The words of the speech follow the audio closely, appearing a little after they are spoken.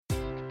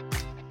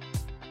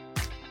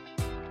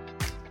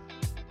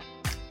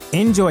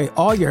Enjoy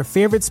all your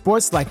favorite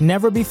sports like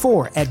never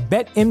before at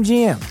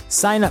BetMGM.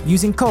 Sign up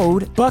using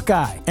code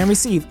Buckeye and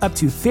receive up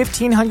to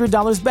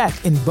 $1,500 back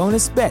in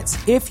bonus bets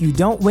if you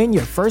don't win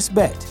your first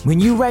bet. When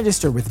you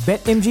register with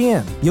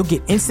BetMGM, you'll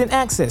get instant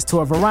access to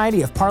a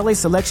variety of parlay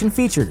selection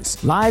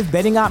features, live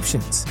betting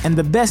options, and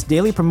the best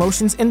daily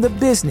promotions in the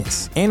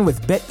business. And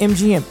with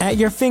BetMGM at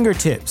your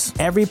fingertips,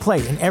 every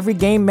play and every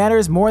game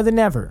matters more than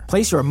ever.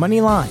 Place your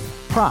money line,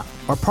 prop,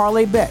 or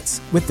parlay bets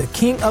with the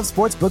king of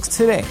sportsbooks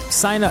today.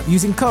 Sign up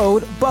using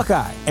code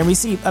Buckeye and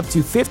receive up to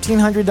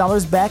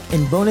 $1,500 back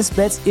in bonus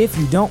bets if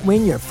you don't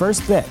win your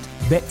first bet.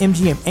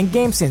 BetMGM and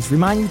GameSense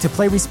remind you to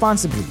play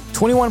responsibly.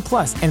 21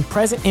 plus and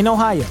present in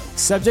Ohio,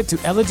 subject to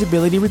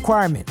eligibility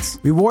requirements.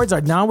 Rewards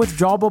are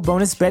non-withdrawable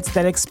bonus bets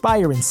that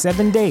expire in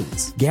 7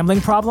 days. Gambling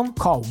problem?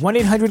 Call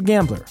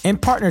 1-800-GAMBLER. In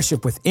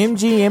partnership with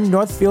MGM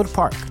Northfield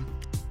Park.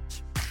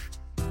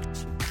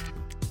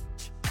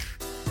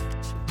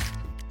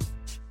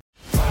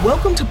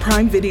 Welcome to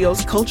Prime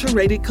Video's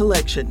Culture-Rated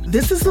Collection.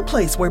 This is the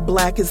place where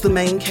Black is the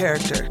main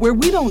character, where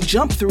we don't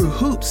jump through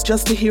hoops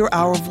just to hear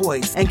our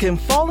voice, and can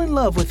fall in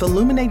love with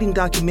illuminating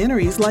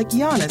documentaries like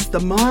Giannis, The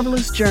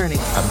Marvelous Journey.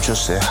 I'm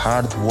just a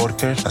hard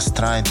worker that's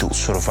trying to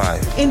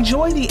survive.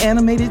 Enjoy the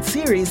animated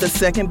series, The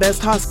Second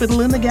Best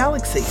Hospital in the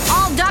Galaxy.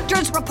 All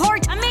doctors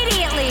report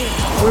immediately!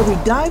 Where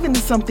we dive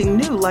into something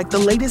new like the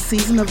latest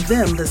season of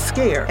Them, The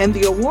Scare, and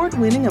the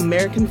award-winning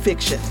American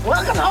Fiction.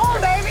 Welcome home,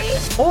 baby!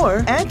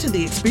 Or add to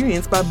the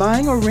experience by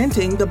buying or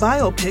renting the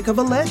biopic of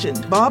a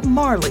legend, Bob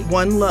Marley,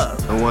 One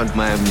Love. I want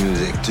my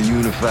music to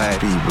unify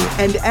people.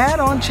 And add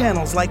on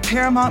channels like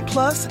Paramount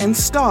Plus and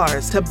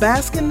Stars to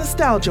bask in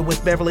nostalgia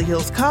with Beverly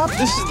Hills Cop.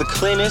 This is the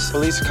cleanest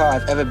police car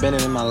I've ever been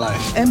in my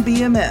life. And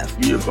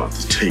BMF. You're about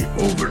to take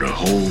over the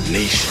whole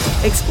nation.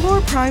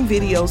 Explore Prime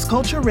Video's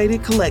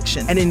Culture-Rated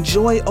Collection and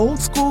enjoy old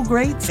school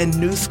greats and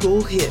new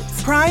school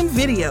hits. Prime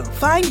Video.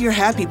 Find your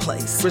happy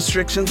place.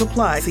 Restrictions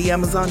apply. See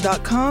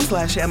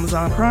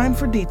Amazon.com/Amazon Prime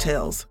for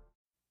details.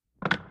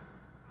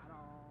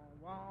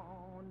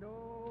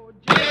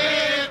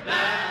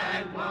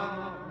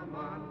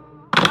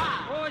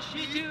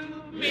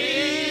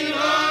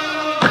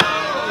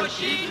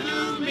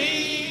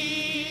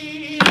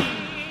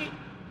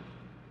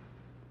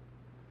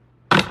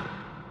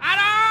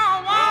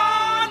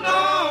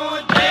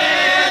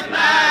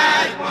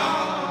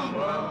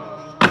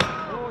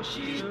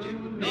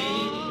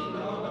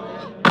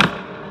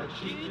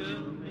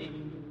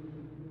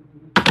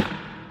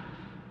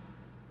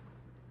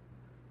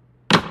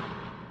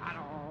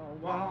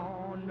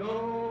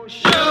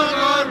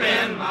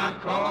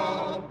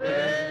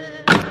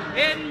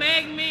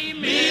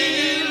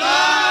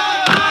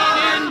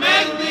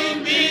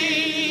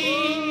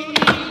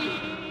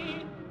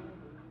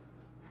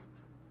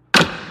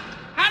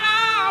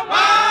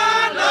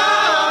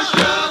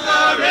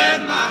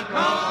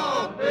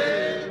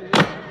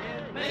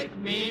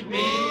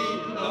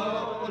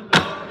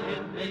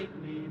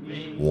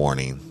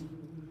 Warning,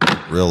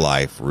 Real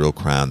Life, Real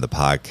Crime, the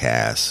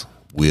podcast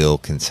will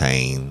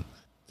contain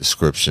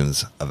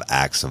descriptions of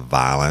acts of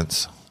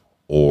violence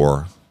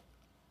or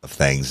of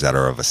things that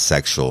are of a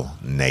sexual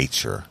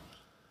nature.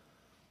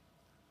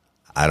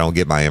 I don't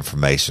get my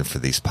information for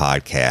these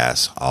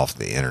podcasts off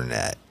the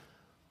internet.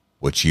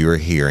 What you are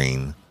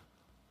hearing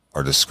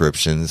are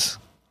descriptions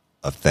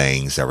of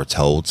things that were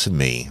told to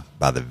me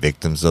by the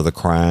victims of the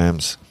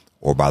crimes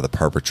or by the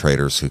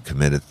perpetrators who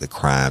committed the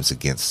crimes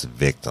against the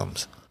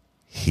victims.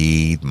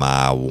 Heed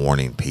my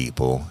warning,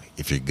 people.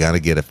 If you're going to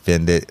get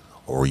offended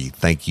or you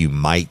think you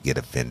might get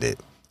offended,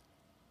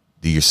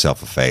 do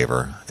yourself a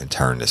favor and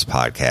turn this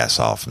podcast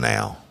off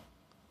now.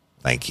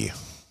 Thank you.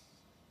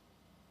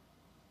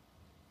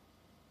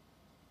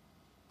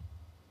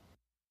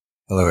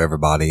 Hello,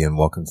 everybody, and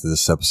welcome to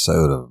this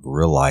episode of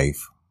Real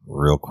Life,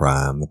 Real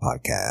Crime, the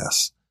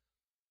podcast.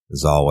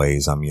 As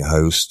always, I'm your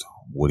host,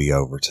 Woody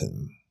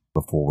Overton.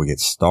 Before we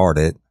get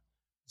started,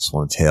 I just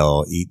want to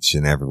tell each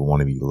and every one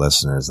of you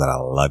listeners that I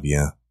love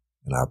you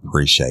and I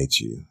appreciate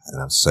you,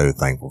 and I'm so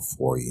thankful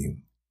for you.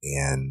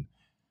 And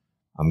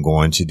I'm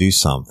going to do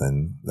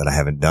something that I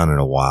haven't done in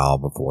a while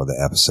before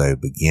the episode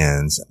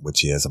begins,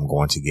 which is I'm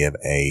going to give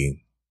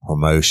a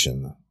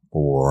promotion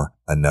for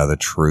another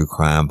true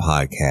crime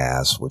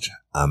podcast, which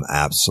I'm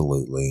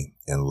absolutely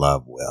in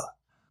love with.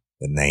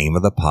 The name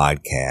of the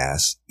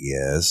podcast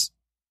is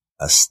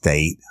A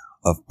State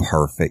of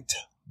Perfect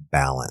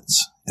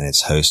Balance, and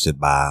it's hosted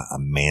by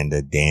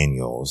Amanda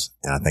Daniels,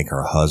 and I think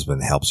her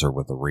husband helps her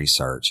with the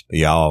research. But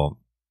y'all,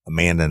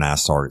 Amanda and I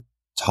started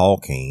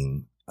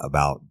talking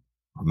about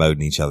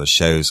promoting each other's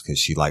shows because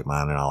she liked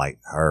mine and I like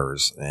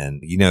hers. And,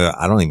 you know,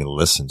 I don't even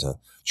listen to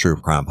true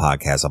crime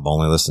podcasts. I've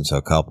only listened to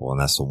a couple, and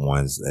that's the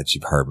ones that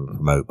you've heard me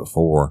promote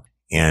before.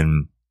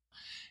 And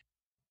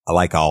I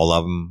like all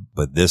of them,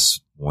 but this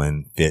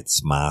one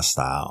fits my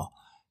style.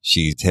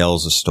 She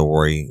tells a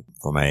story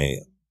from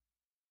a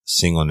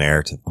single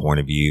narrative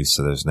point of view,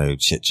 so there's no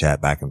chit chat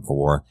back and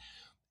forth.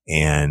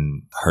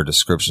 And her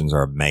descriptions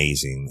are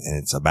amazing. And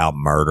it's about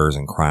murders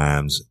and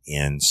crimes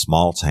in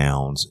small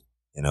towns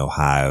in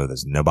Ohio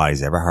that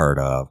nobody's ever heard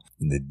of.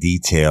 And the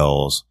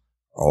details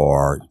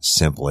are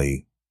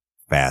simply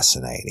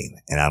fascinating.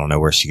 And I don't know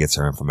where she gets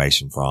her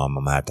information from.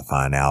 I'm going to have to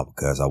find out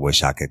because I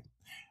wish I could.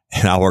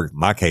 And I work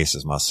my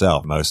cases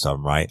myself, most of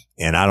them, right?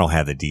 And I don't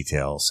have the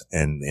details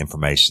and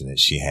information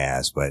that she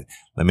has, but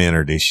let me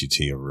introduce you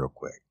to you real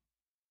quick.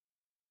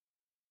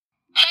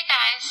 Hey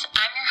guys,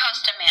 I'm your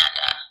host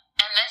Amanda,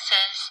 and this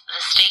is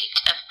The State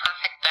of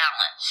Perfect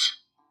Balance.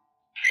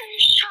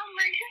 Oh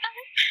my God.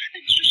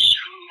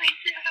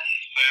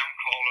 Sam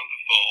called on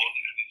the phone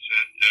and he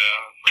said,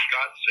 for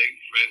God's sake,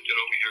 Fred, get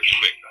over here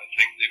quick. I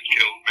think they've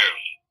killed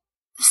Marilyn.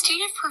 The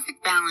State of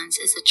Perfect Balance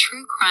is a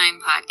true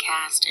crime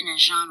podcast in a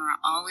genre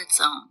all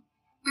its own.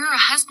 We're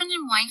a husband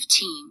and wife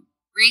team,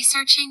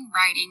 researching,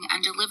 writing,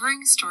 and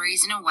delivering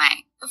stories in a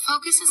way that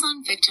focuses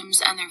on victims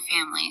and their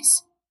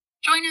families.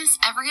 Join us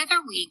every other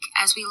week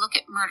as we look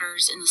at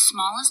murders in the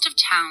smallest of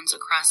towns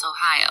across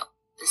Ohio,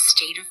 the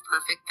State of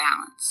Perfect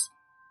Balance.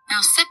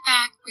 Now sit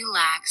back,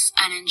 relax,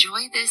 and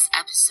enjoy this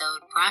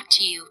episode brought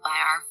to you by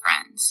our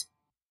friends.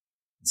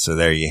 So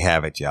there you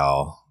have it,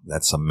 y'all.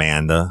 That's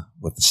Amanda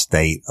with The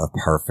State of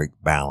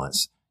Perfect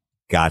Balance.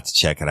 Got to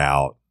check it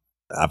out.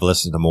 I've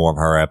listened to more of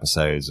her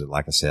episodes,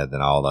 like I said,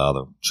 than all the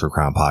other true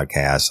crime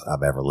podcasts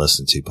I've ever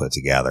listened to put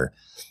together.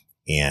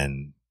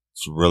 And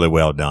it's really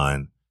well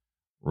done,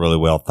 really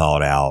well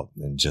thought out,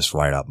 and just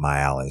right up my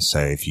alley. So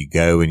if you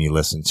go and you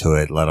listen to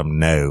it, let them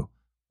know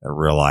that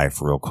Real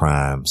Life, Real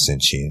Crime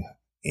sent you.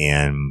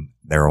 And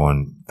they're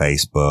on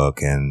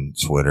Facebook and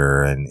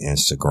Twitter and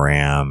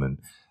Instagram, and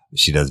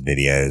she does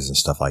videos and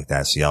stuff like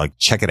that. So y'all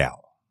check it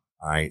out.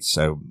 All right.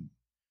 So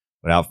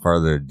without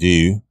further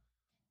ado,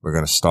 we're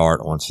going to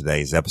start on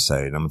today's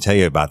episode. I'm going to tell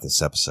you about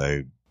this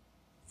episode.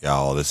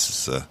 Y'all, this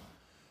is the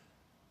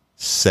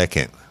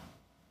second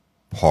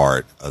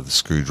part of the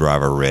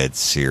Screwdriver Red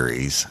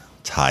series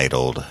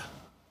titled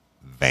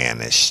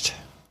Vanished.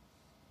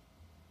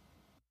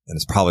 And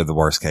it's probably the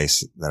worst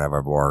case that I've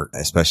ever worked,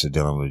 especially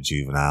dealing with a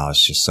juvenile.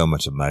 It's just so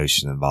much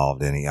emotion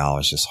involved in it, y'all.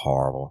 It's just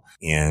horrible.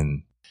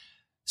 And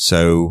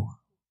so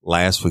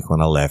last week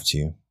when I left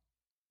you,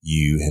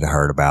 you had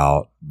heard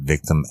about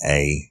victim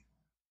A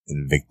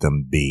and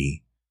victim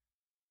B,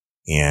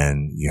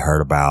 and you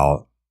heard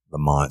about the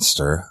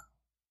monster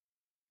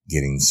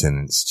getting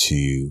sentenced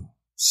to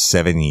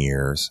 7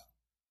 years,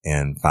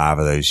 and 5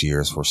 of those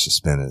years were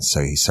suspended.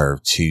 So he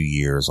served 2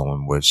 years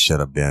on which should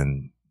have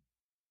been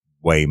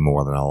way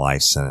more than a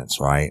life sentence,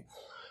 right?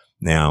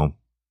 Now,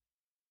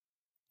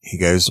 he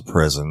goes to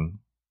prison,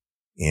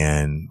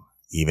 and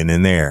even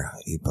in there,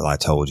 I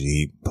told you,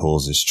 he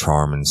pulls his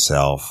charming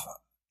self.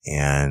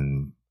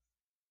 And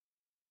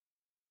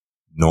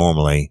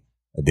normally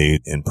a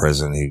dude in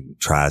prison who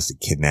tries to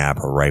kidnap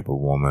or rape a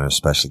woman, or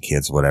especially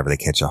kids, whatever, they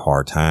catch a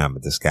hard time.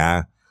 But this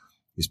guy,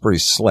 he's pretty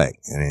slick,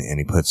 and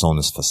he puts on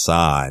this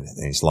facade,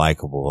 and he's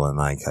likable. And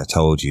like I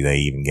told you, they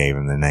even gave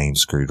him the name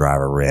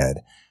Screwdriver Red,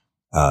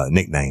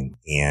 nickname,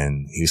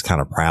 and he was kind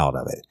of proud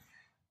of it.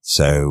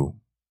 So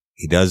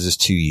he does his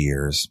 2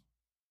 years.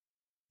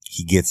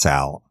 He gets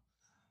out.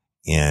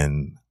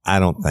 And I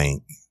don't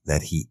think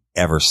that he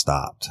ever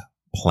stopped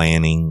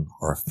planning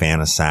or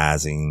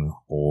fantasizing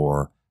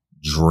or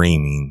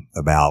dreaming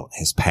about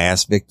his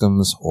past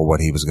victims or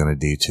what he was going to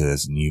do to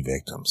his new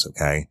victims.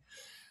 Okay.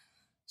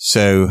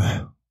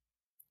 So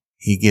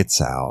he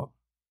gets out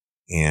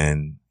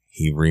and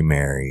he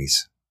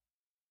remarries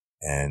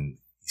and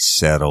he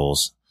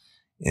settles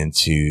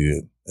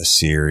into a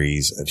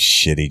series of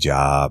shitty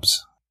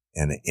jobs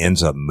and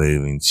ends up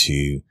moving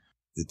to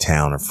the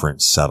town of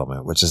French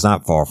Settlement, which is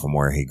not far from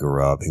where he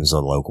grew up. He was a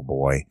local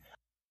boy,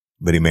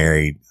 but he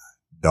married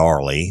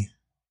Darlie,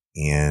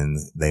 and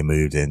they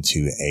moved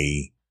into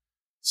a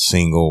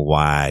single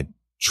wide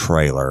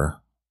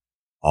trailer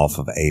off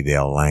of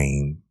Adele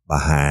Lane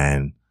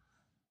behind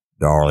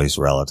Darlie's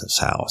relative's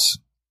house.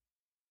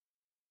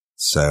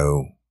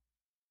 So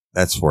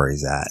that's where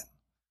he's at.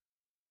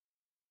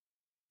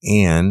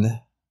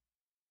 And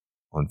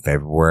on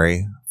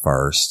February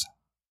 1st,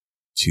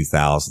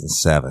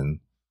 2007,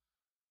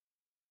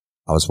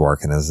 I was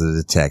working as a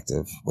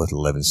detective with the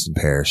Livingston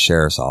Parish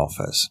Sheriff's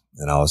Office,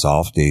 and I was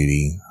off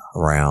duty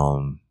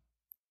around,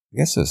 I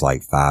guess it was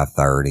like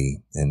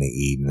 5:30 in the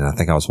evening. I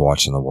think I was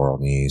watching the World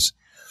News,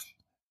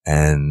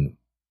 and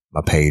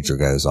my pager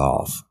goes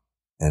off,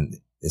 and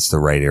it's the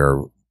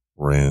radio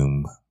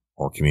room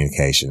or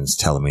communications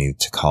telling me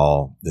to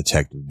call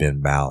Detective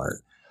Ben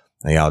Ballard.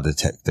 Now, y'all,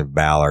 Detective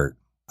Ballard,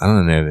 I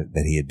don't know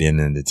that he had been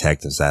in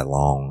detectives that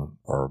long,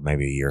 or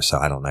maybe a year or so.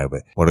 I don't know,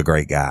 but what a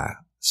great guy.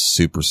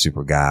 Super,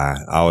 super guy.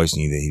 I always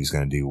knew that he was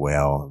going to do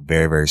well.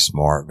 Very, very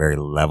smart, very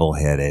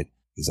level-headed.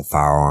 He's a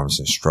firearms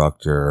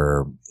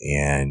instructor,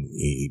 and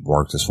he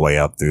worked his way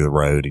up through the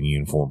road in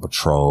uniform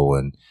patrol,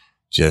 and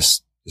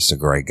just a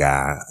great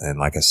guy. And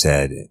like I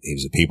said, he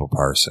was a people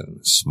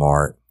person,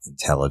 smart,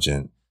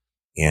 intelligent.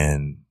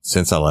 And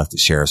since I left the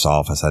sheriff's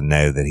office, I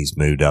know that he's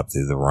moved up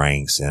through the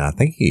ranks, and I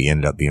think he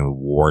ended up being a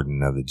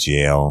warden of the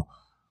jail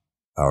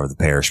or the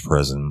parish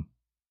prison.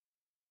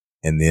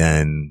 And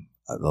then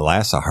the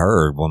last I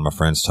heard, one of my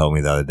friends told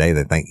me the other day,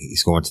 they think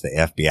he's going to the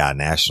FBI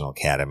National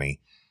Academy,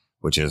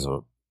 which is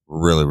a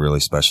really, really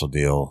special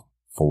deal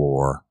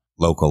for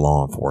local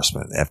law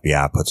enforcement.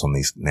 FBI puts on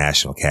these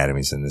national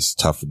academies, and it's a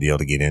tough deal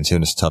to get into,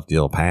 and it's a tough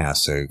deal to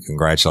pass. So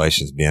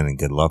congratulations, Ben, and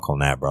good luck on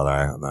that, brother.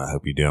 I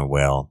hope you're doing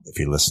well if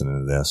you're listening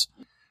to this.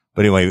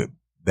 But anyway,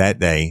 that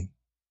day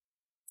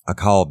I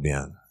called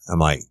Ben. I'm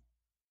like,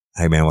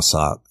 hey man, what's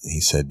up?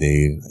 He said,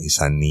 dude,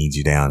 I need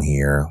you down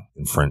here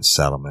in French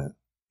Settlement.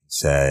 He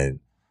said,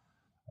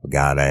 I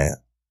got a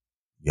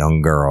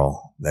young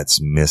girl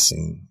that's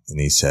missing. And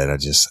he said,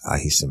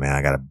 he said, man,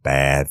 I got a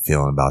bad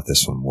feeling about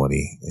this one,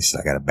 Woody. He said,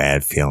 I got a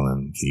bad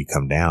feeling. Can you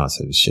come down? I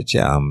said, shit,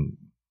 yeah, I'm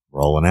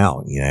rolling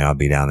out. I'll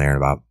be down there in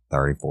about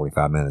 30,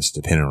 45 minutes,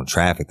 depending on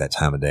traffic that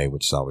time of day,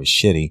 which is always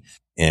shitty.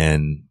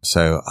 And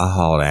so I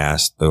hauled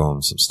ass, threw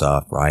on some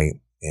stuff, right?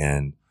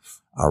 And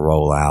I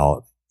roll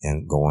out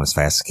and go on as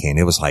fast as I can.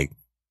 It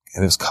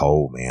was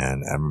cold,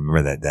 man. I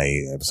remember that day.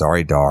 It was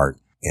already dark.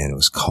 And it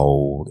was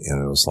cold,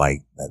 and it was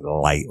like that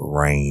light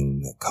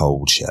rain, that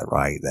cold shit,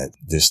 right? That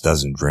just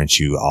doesn't drench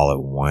you all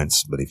at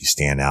once. But if you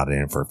stand out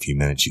in it for a few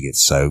minutes, you get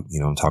soaked. You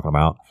know what I'm talking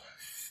about?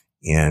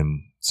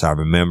 And so I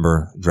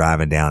remember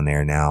driving down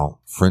there.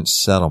 Now, French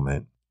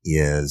Settlement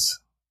I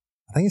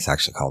think it's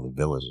actually called the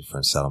Village of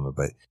French Settlement,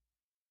 but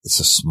it's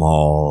a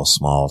small,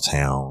 small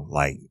town,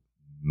 like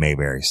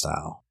Mayberry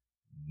style.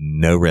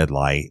 No red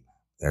light.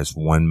 There's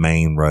one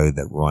main road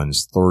that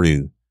runs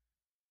through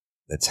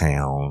the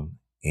town.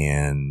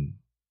 And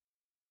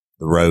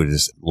the road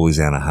is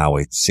Louisiana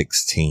Highway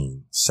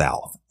 16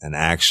 south. And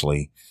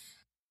actually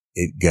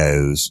it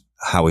goes,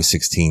 Highway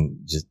 16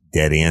 just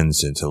dead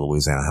ends into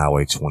Louisiana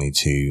Highway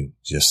 22,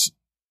 just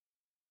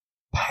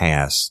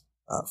past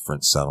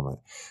French Settlement.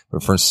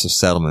 But French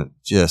Settlement,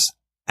 just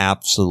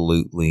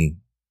absolutely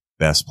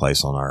best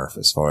place on earth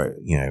as far,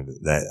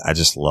 that I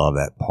just love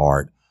that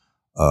part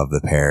of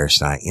the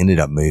parish. And I ended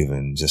up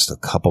moving just a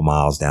couple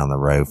miles down the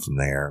road from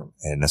there.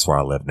 And that's where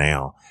I live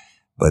now.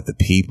 But the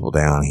people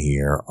down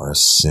here are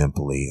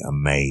simply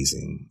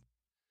amazing.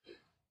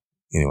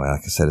 Anyway,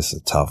 like I said, it's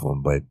a tough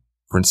one, but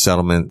French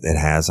Settlement, it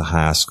has a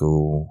high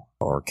school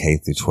or K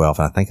through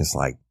 12. I think it's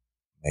like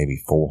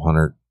maybe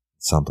 400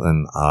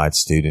 something odd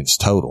students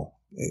total,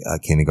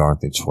 kindergarten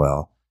through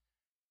 12.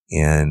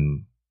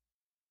 And,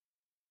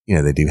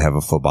 they do have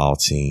a football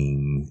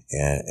team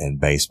and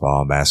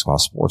baseball and basketball.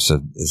 Sports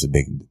is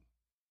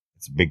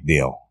a big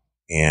deal.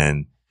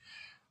 And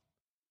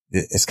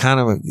it's kind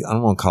of I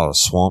don't want to call it a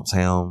swamp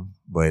town,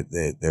 but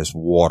there's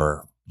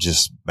water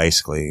just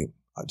basically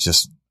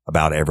just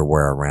about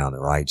everywhere around it,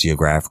 right?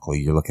 Geographically,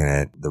 you're looking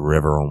at the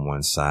river on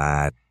one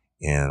side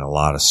and a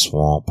lot of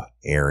swamp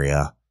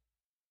area.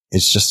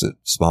 It's just a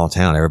small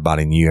town.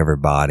 Everybody knew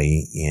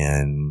everybody,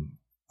 and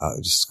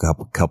just a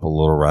couple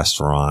little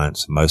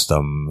restaurants, most of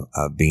them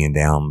being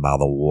down by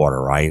the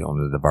water, right,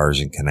 on the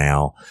diversion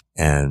canal.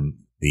 And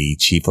the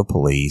chief of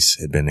police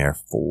had been there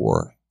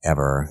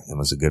forever and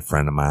was a good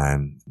friend of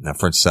mine. Now,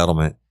 French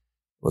Settlement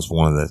was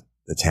one of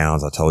the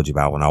towns I told you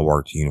about when I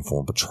worked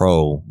uniform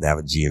patrol. That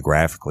would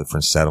geographically,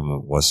 French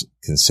Settlement was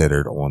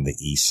considered on the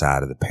east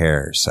side of the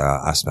parish. So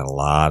I spent a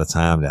lot of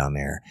time down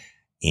there,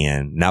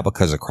 and not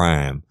because of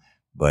crime,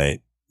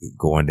 but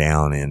going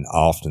down, and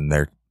often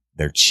their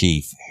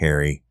chief,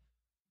 Harry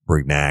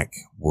Brignac,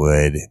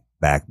 would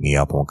back me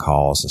up on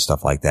calls and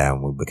stuff like that.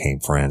 And we became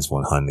friends,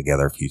 went hunting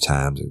together a few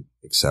times,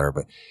 et cetera.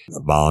 But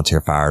a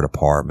volunteer fire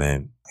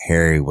department,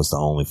 Harry was the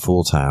only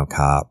full-time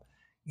cop,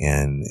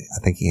 and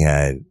I think he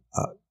had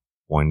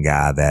one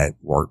guy that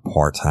worked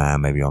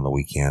part-time, maybe on the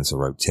weekends, or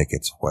wrote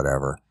tickets,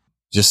 whatever.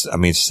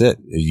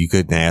 You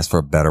couldn't ask for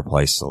a better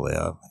place to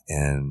live,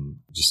 and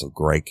just a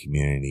great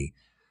community.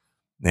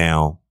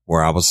 Now,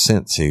 where I was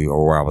sent to,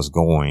 or where I was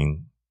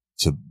going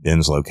to,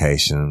 Ben's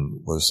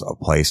location, was a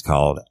place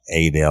called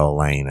Adel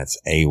Lane. That's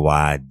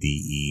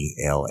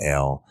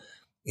Aydell.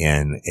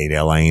 And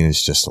Adel Lane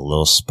is just a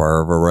little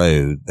spur of a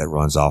road that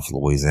runs off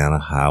Louisiana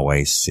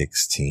Highway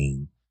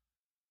 16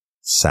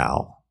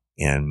 south.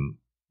 And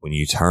when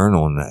you turn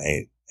on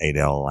the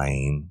Adel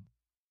Lane,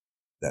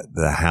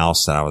 the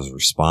house that I was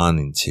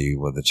responding to,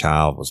 where the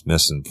child was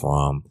missing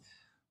from,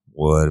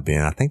 would have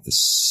been, I think, the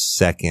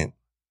second,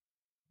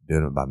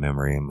 doing it by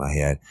memory in my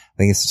head, I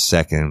think it's the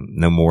second,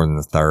 no more than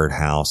the third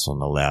house on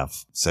the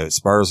left. So it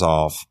spurs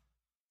off,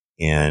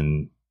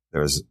 and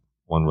there's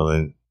one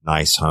really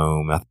nice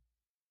home.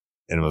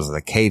 And it was an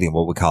Acadian,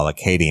 what we call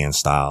Acadian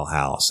style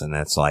house. And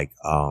that's like,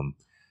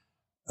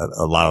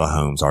 a lot of the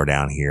homes are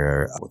down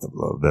here with a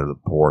little bit of the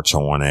porch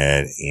on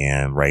it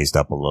and raised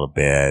up a little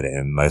bit.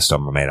 And most of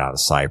them are made out of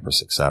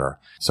cypress, et cetera.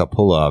 So I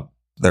pull up,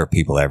 there are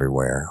people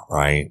everywhere,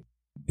 right?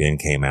 Ben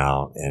came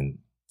out and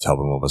told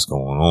me what was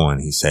going on.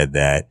 He said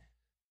that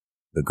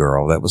the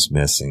girl that was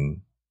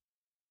missing,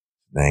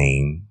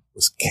 name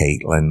was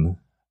Caitlin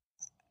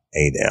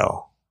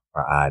Adel,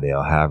 or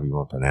Idell, however you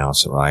want to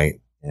pronounce it,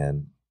 right?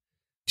 And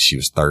she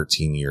was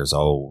 13 years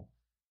old.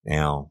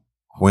 Now,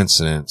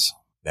 coincidence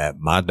that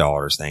my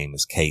daughter's name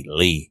is Kate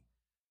Lee,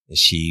 and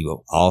she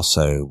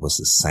also was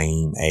the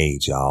same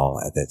age, y'all,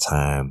 at that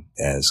time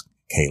as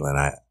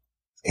Caitlin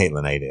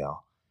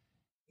Adel.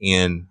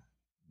 And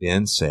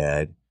Ben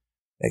said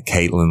that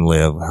Caitlin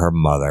lived with her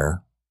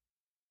mother,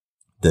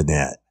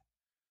 Danette.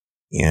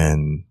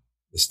 And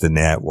Miss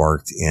Danette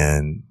worked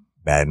in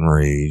Baton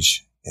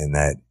Rouge, and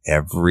that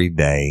every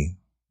day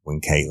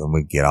when Caitlin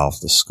would get off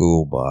the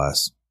school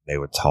bus, they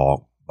would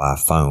talk by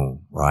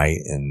phone, right?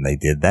 And they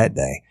did that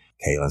day.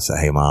 Caitlin said,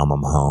 "Hey, Mom,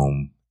 I'm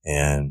home."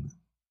 And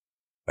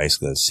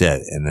basically that's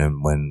it. And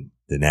then when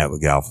Danette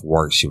would get off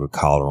work, she would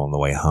call her on the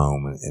way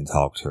home and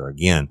talk to her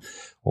again.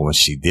 Well, when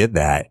she did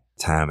that,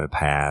 time had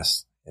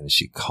passed, and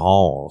she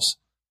calls,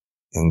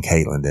 and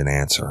Caitlin didn't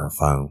answer her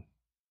phone.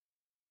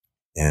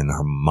 And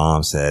her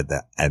mom said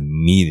that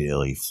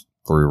immediately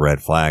threw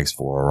red flags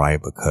for her,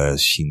 right?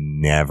 Because she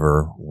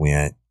never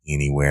went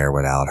anywhere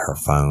without her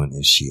phone,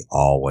 and she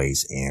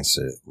always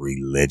answered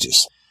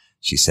religious.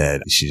 She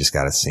said she just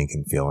got a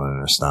sinking feeling in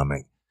her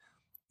stomach,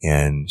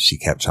 and she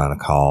kept trying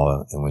to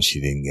call, and when she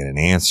didn't get an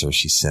answer,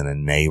 she sent a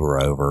neighbor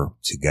over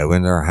to go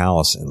into her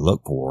house and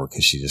look for her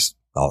because she just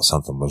thought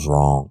something was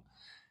wrong.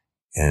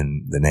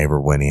 And the neighbor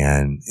went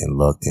in and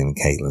looked in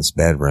Caitlin's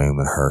bedroom,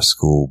 and her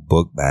school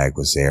book bag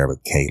was there,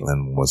 but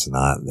Caitlin was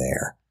not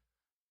there.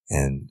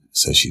 And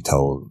so she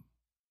told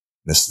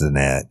Miss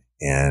Danette,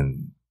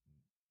 and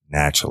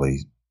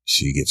naturally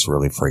she gets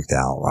really freaked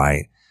out,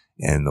 right?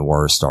 And the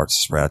word starts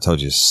to spread. I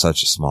told you it's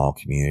such a small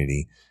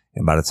community.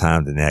 And by the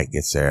time Danette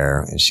gets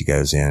there and she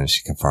goes in and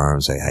she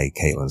confirms that, hey,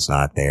 Caitlin's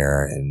not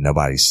there and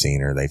nobody's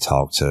seen her, they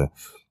talk to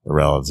the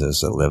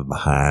relatives that live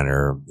behind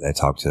her. They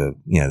talk to,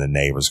 the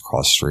neighbors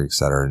across the street, et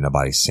cetera, and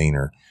nobody's seen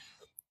her.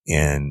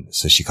 And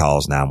so she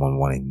calls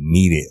 911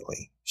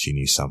 immediately. She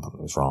knew something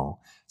was wrong.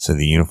 So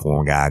the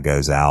uniform guy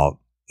goes out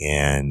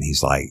and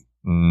he's like,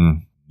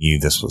 knew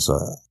this was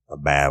a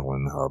bad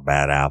one, or a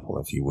bad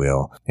apple, if you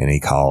will. And he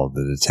called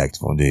the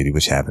detective on duty,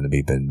 which happened to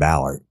be Ben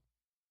Ballard.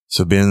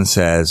 So Ben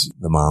says,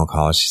 the mom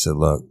called. She said,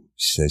 look,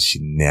 she says she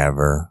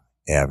never,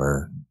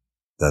 ever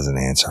doesn't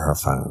answer her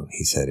phone.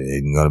 He said, it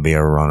isn't going to be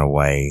a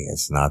runaway.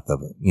 It's not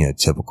the,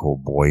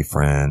 typical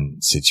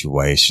boyfriend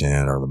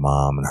situation, or the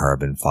mom and her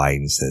have been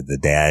fighting. He said the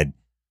dad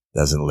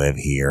doesn't live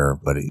here,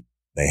 but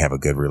they have a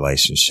good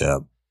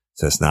relationship.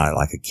 So it's not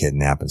like a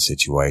kidnapping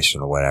situation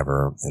or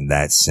whatever in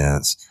that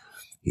sense.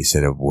 He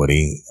said,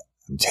 Woody,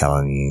 I'm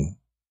telling you,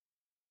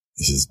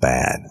 this is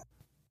bad.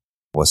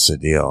 What's the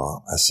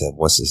deal? I said,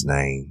 what's his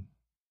name?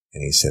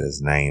 And he said,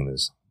 his name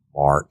is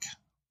Mark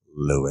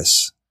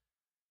Lewis.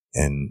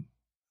 And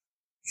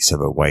he said,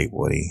 but wait,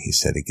 Woody. He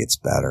said, it gets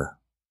better.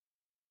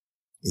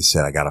 He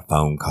said, I got a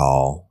phone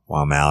call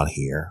while I'm out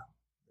here.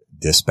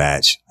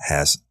 Dispatch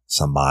has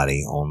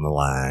somebody on the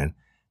line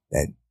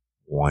that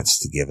wants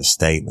to give a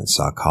statement.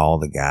 So I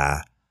called the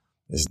guy.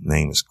 His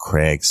name is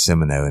Craig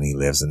Semino, and he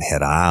lives in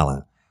Head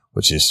Island,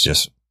 which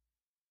is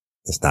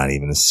it's not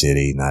even a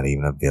city, not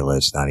even a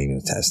village, it's not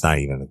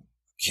even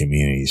a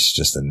community. It's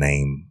just a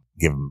name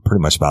given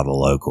pretty much by the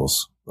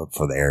locals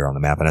for the area on the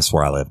map. And that's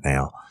where I live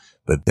now.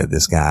 But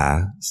this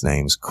guy, his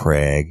name's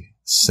Craig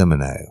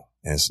Semino,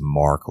 and it's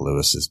Mark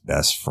Lewis's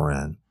best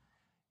friend.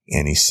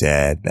 And he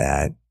said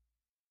that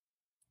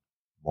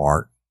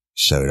Mark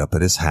showed up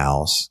at his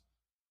house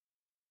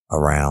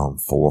around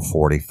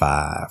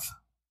 4:45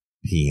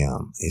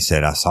 p.m. He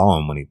said, I saw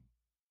him when he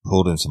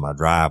pulled into my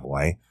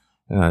driveway.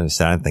 And I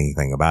said, I didn't think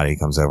anything about it. He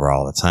comes over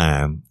all the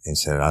time. He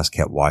said, I just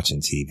kept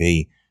watching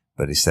TV.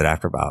 But he said,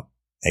 after about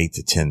 8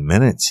 to 10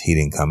 minutes, he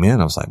didn't come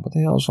in. I was like, what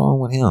the hell's wrong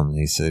with him? And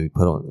he said, he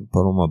put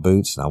on my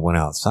boots, and I went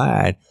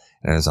outside.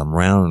 And as I'm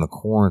rounding the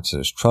corner to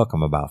his truck,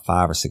 I'm about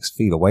 5 or 6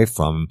 feet away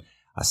from him.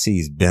 I see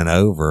he's bent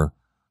over,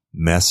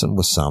 messing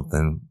with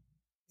something.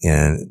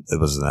 And it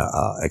was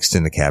an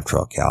extended cab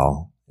truck,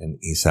 y'all. And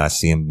he said, I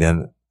see him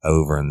bent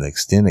over in the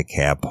extended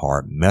cab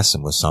part,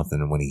 messing with something.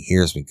 And when he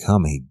hears me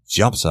coming, he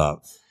jumps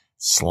up,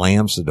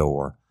 slams the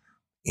door.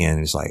 And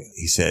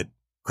he said,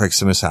 Craig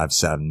Smith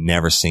said, I've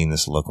never seen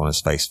this look on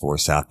his face before. He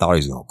said, I thought he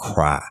was going to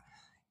cry.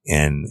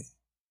 And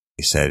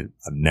he said,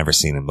 I've never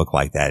seen him look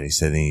like that. He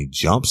said, then he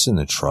jumps in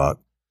the truck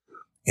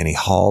and he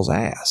hauls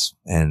ass,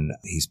 and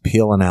he's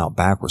peeling out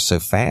backwards so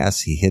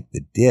fast he hit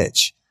the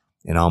ditch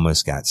and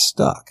almost got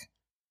stuck.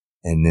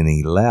 And then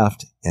he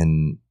left,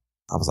 and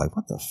I was like,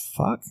 what the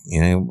fuck?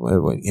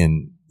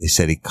 And he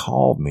said he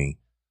called me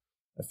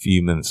a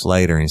few minutes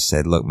later and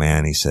said, look,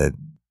 man, he said,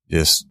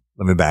 just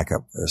let me back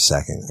up for a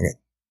second.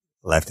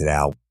 I left it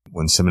out.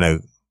 When Semino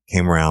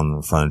came around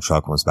the front of the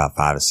truck and was about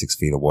 5 to 6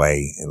 feet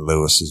away, and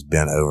Lewis is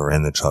bent over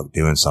in the truck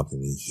doing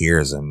something, he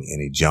hears him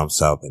and he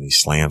jumps up and he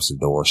slams the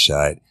door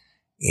shut,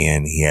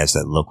 and he has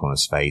that look on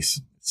his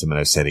face.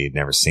 Semino said he had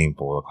never seen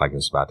before. It looked like he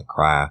was about to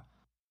cry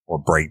or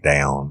break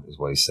down, is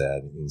what he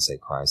said. He didn't say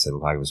cry. He said it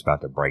looked like he was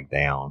about to break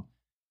down.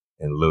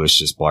 And Lewis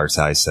just blurts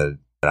out, he said,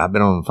 I've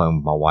been on the phone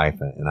with my wife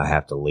and I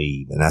have to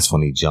leave. And that's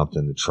when he jumped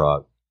in the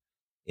truck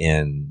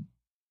and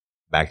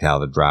backed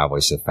out of the driveway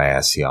so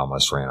fast he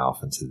almost ran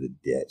off into the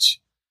ditch.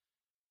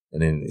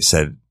 And then he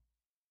said a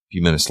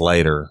few minutes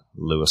later,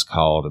 Lewis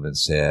called him and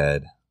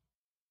said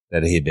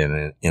that he had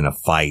been in a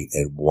fight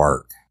at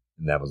work.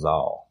 And that was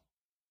all.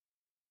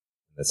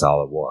 That's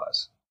all it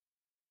was.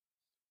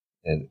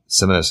 And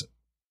Semino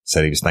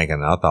said he was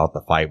thinking, I thought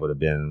the fight would have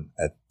been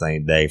at the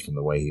same day from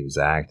the way he was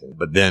acting.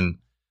 But then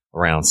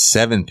around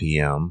 7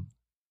 p.m.,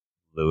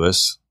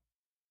 Lewis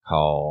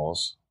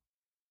calls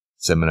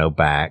Semino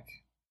back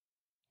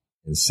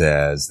and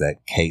says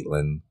that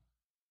Caitlin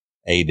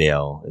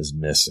Adele is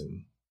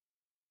missing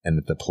and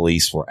that the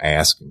police were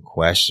asking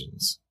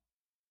questions.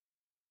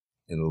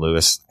 And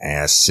Lewis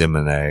asked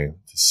Semino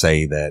to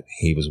say that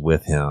he was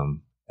with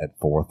him at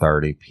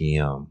 4:30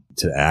 p.m.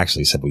 to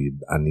actually said, well,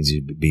 I need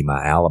you to be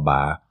my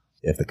alibi.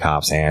 If the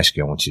cops ask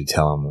you, I want you to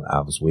tell them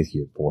I was with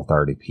you at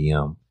 4:30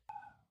 p.m.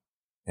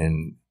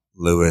 And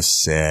Lewis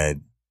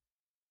said,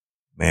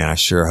 man, I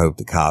sure hope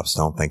the cops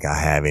don't think I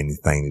have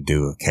anything to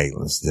do with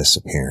Caitlin's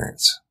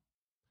disappearance.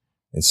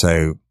 And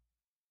so,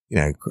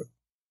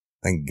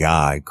 thank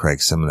God Craig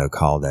Semino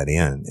called that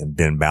in and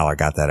Ben Ballard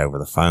got that over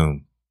the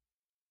phone.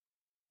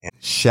 And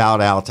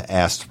shout out to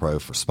Astepro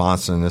for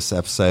sponsoring this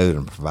episode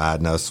and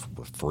providing us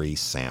with free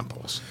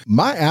samples.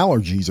 My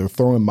allergies are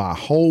throwing my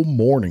whole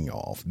morning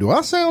off. Do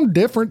I sound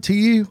different to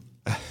you?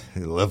 A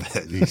little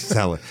bit. You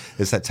sound like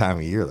it's that time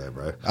of year there,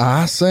 bro.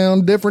 I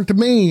sound different to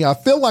me. I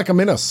feel like I'm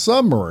in a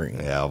submarine.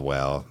 Yeah,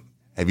 well,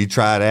 have you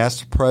tried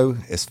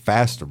Astepro? It's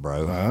faster,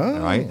 bro. Oh.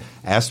 All right.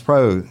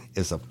 Astepro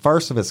is the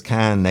first of its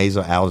kind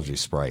nasal allergy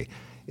spray.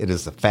 It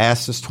is the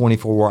fastest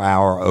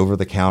 24-hour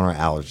over-the-counter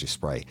allergy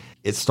spray.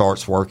 It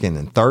starts working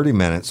in 30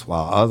 minutes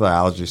while other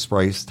allergy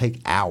sprays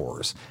take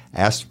hours.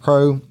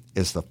 Astepro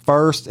is the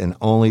first and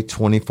only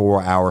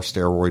 24-hour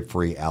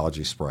steroid-free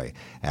allergy spray.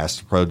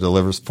 Astepro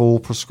delivers full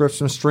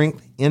prescription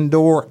strength,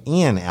 indoor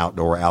and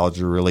outdoor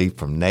allergy relief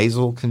from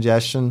nasal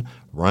congestion,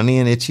 runny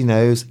and itchy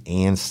nose,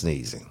 and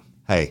sneezing.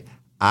 Hey,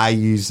 I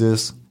use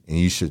this, and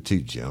you should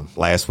too, Jim.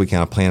 Last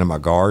weekend I planted my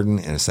garden,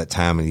 and it's that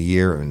time of the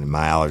year, and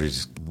my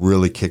allergies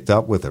really kicked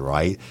up with it,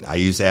 right? I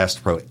use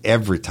Astepro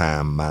every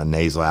time my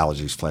nasal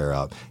allergies flare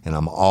up, and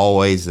I'm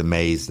always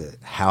amazed at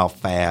how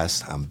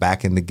fast I'm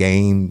back in the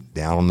game,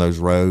 down on those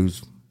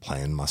roads,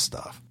 playing my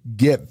stuff.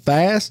 Get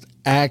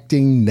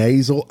fast-acting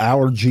nasal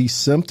allergy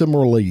symptom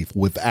relief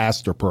with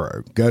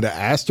Astepro. Go to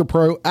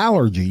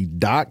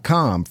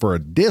AsteproAllergy.com for a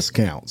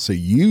discount so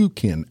you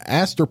can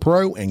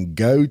Astepro and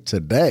go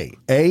today.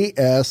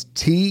 ASTEPRO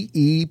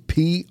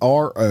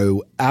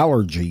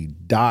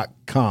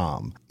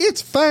allergy.com.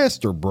 It's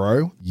faster,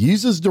 bro.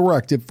 Use as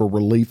directed for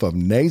relief of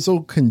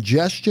nasal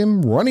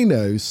congestion, runny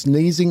nose,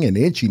 sneezing, and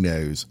itchy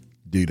nose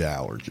due to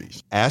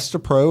allergies.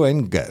 Astepro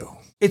and go.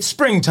 It's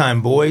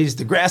springtime, boys.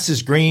 The grass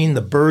is green,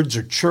 the birds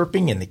are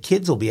chirping, and the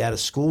kids will be out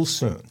of school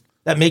soon.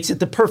 That makes it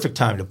the perfect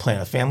time to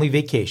plan a family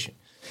vacation.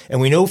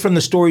 And we know from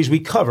the stories we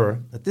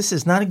cover that this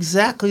is not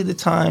exactly the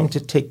time to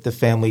take the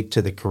family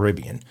to the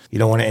Caribbean. You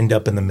don't want to end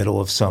up in the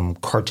middle of some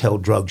cartel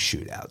drug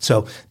shootout.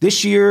 So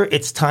this year,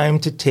 it's time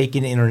to take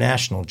an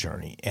international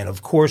journey. And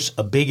of course,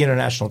 a big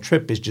international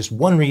trip is just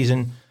one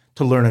reason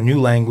to learn a new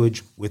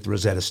language with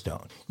Rosetta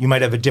Stone. You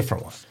might have a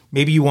different one.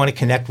 Maybe you want to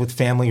connect with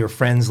family or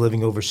friends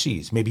living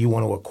overseas. Maybe you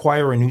want to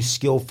acquire a new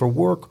skill for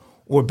work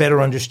or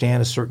better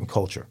understand a certain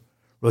culture.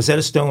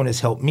 Rosetta Stone has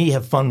helped me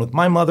have fun with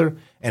my mother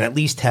and at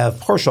least have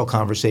partial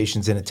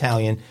conversations in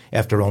Italian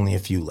after only a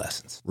few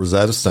lessons.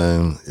 Rosetta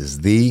Stone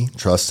is the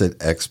trusted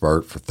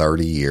expert for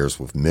 30 years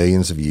with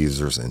millions of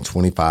users in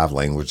 25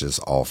 languages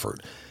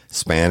offered.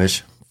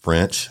 Spanish,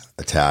 French,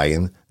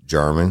 Italian,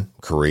 German,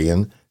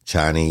 Korean,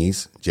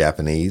 Chinese,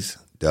 Japanese,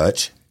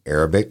 Dutch,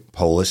 Arabic,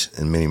 Polish,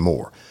 and many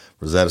more.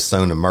 Rosetta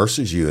Stone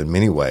immerses you in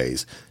many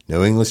ways.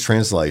 No English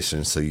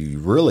translation, so you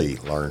really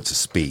learn to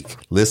speak,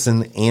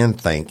 listen, and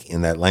think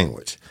in that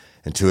language.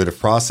 Intuitive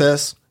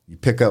process, you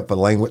pick up a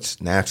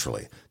language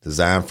naturally.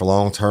 Designed for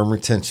long-term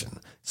retention.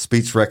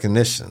 Speech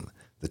recognition.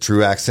 The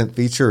True Accent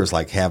feature is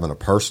like having a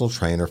personal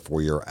trainer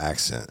for your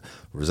accent.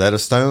 Rosetta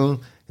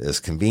Stone is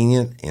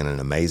convenient and an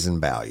amazing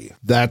value.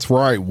 That's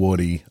right,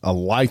 Woody. A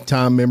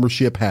lifetime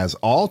membership has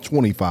all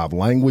 25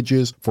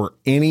 languages for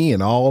any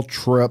and all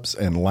trips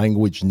and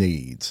language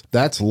needs.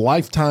 That's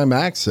lifetime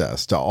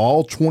access to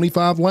all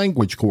 25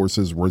 language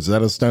courses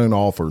Rosetta Stone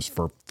offers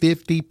for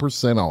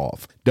 50%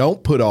 off.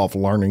 Don't put off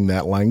learning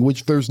that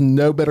language. There's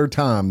no better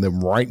time than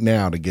right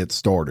now to get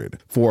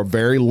started. For a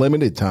very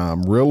limited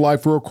time, Real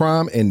Life Real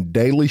Crime and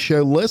Daily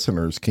Show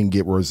listeners can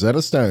get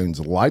Rosetta Stone's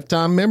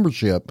lifetime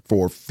membership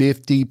for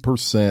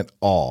 50%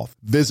 off.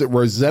 Visit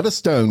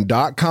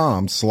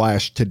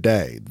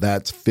rosettastone.com/today.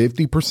 That's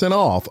 50%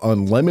 off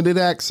unlimited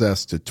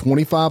access to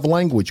 25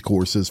 language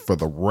courses for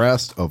the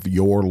rest of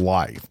your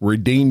life.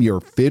 Redeem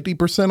your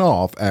 50%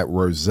 off at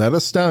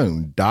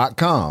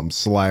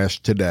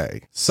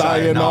rosettastone.com/today.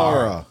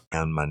 Sayonara.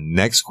 And my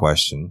next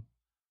question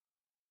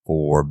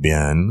for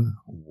Ben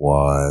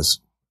was,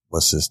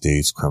 what's this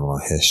dude's criminal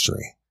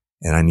history?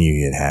 And I knew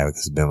he'd have it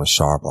because Ben was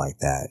sharp like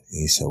that.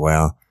 And he said,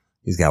 well,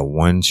 he's got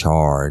one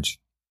charge,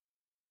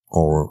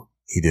 or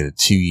he did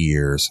 2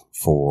 years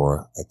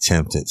for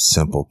attempted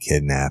simple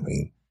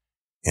kidnapping.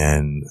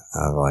 And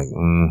I was like,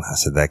 I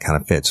said, that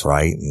kind of fits,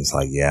 right? And he's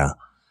like, yeah.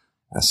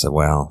 I said,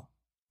 well,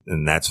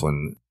 and that's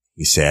when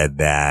he said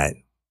that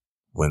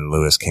when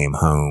Lewis came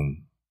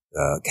home,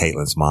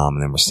 Caitlin's mom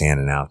and them were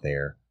standing out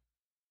there.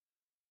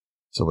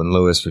 So when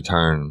Lewis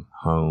returned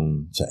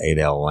home to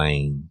Adele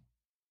Lane,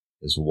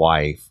 his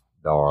wife,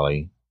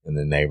 Darlie, and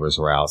the neighbors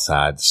were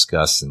outside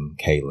discussing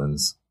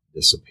Caitlin's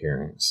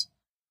disappearance.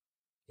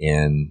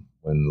 And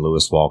when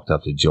Lewis walked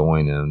up to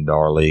join him,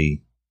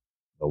 Darlie,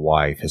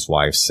 his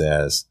wife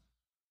says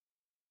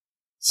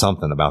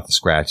something about the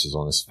scratches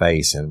on his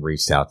face and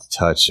reached out to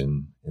touch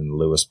him. And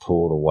Lewis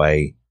pulled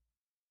away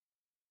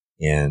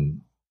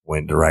and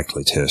went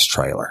directly to his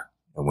trailer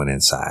and went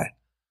inside.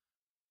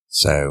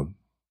 So,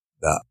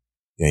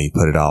 you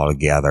put it all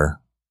together.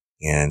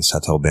 And so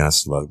I told Ben, I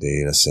said, look,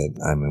 dude, I said,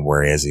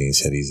 where is he? He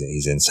said,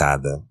 he's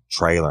inside the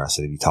trailer. I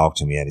said, have you talked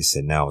to him yet? He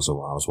said, no, I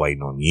was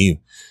waiting on you.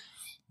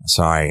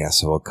 Sorry. I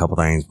said, well, a couple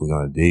things we're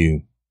going to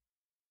do.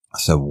 I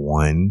said,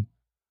 one,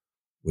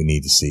 we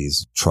need to see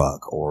his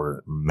truck,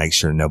 or make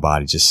sure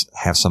nobody, just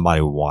have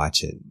somebody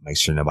watch it. Make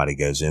sure nobody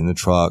goes in the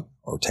truck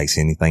or takes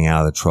anything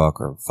out of the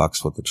truck or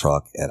fucks with the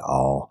truck at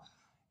all.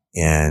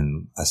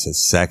 And I said,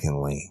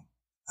 secondly,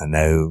 I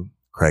know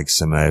Craig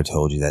Simoneau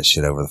told you that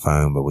shit over the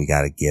phone, but we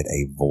got to get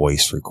a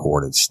voice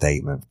recorded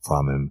statement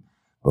from him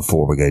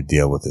before we go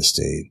deal with this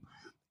dude.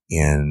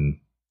 And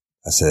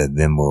I said,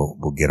 then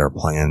we'll get our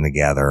plan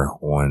together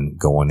on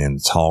going in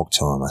to talk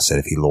to him. I said,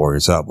 if he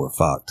lawyers up, we're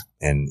fucked.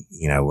 And,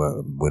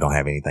 we don't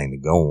have anything to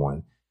go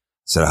on.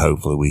 So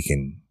hopefully we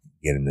can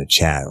get him to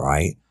chat,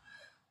 right?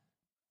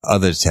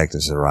 Other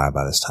detectives had arrived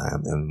by this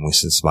time, and we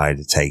sent somebody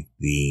to take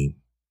the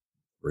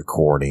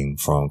recording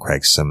from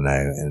Craig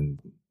Simoneau and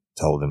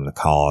told them to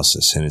call us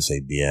as soon as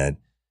they did,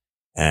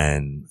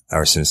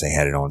 or as soon as they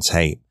had it on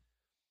tape.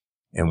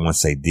 And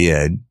once they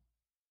did,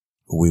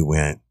 we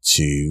went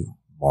to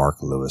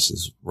Mark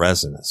Lewis's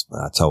residence.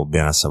 But I told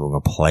Ben, I said, we're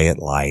going to play it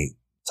light,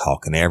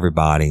 talking to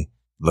everybody,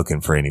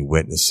 looking for any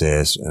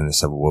witnesses. And I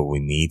said, well, what we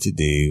need to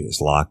do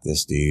is lock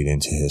this dude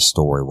into his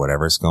story,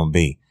 whatever it's going to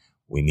be.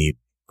 We need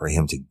for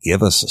him to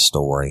give us a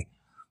story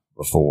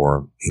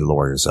before he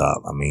lawyers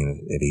up.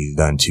 If he's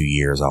done 2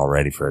 years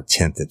already for a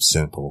 10th of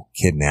simple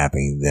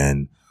kidnapping,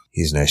 then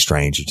he's no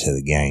stranger to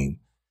the game.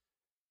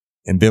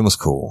 And Ben was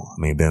cool.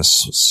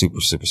 Ben's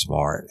super, super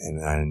smart,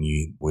 and I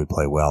knew we'd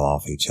play well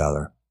off each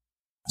other.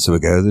 So we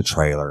go to the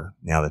trailer.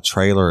 Now the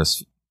trailer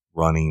is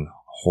running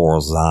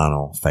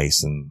horizontal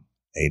facing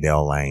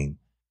Adele Lane.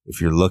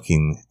 If you're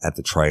looking at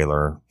the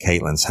trailer,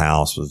 Caitlin's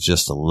house was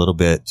just a little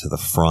bit to the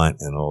front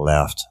and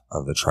left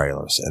of the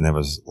trailers. And there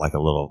was like a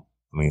little,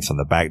 from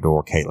the back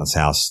door of Caitlin's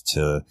house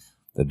to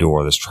the door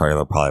of this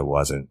trailer probably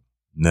wasn't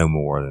no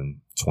more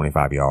than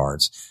 25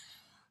 yards.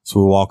 So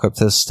we walk up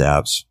to the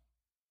steps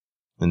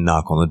and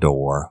knock on the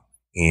door,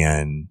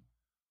 and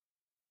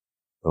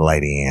the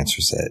lady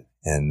answers it.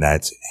 And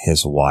that's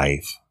his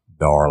wife,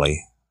 Darlie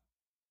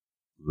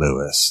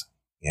Lewis.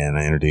 And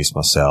I introduced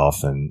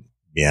myself and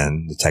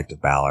Ben,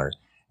 Detective Ballard,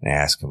 and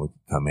asked him if we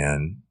could come in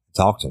and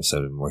talk to him.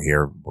 So we're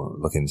here, we're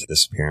looking into the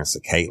disappearance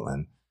of Caitlin.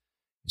 And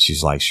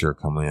she's like, sure,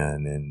 come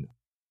in. And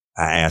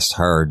I asked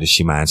her, does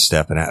she mind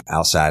stepping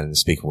outside and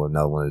speaking with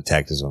another one of the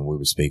detectives when we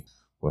would speak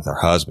with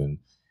her husband?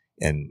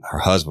 And her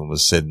husband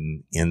was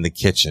sitting in the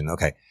kitchen.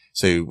 Okay.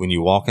 So when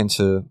you walk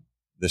into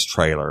this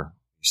trailer,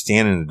 you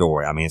stand in the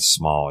doorway. It's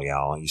small,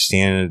 y'all. You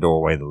stand in the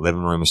doorway. The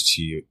living room is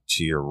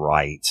to your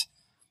right,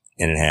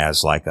 and it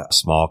has like a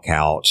small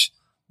couch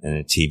and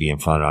a TV in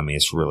front of it.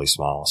 It's really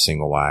small,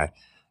 single wide.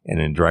 And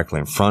then directly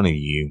in front of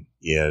you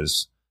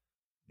is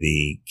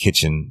the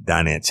kitchen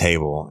dinette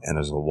table, and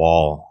there's a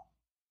wall.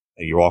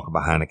 You're walking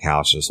behind the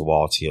couch. There's a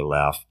wall to your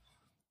left,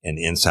 and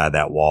inside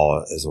that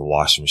wall is a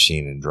washing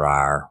machine and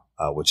dryer,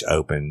 which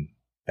open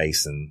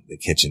facing the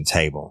kitchen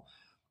table.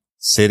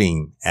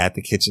 Sitting at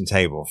the kitchen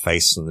table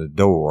facing the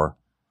door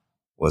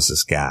was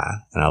this guy.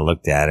 And I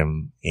looked at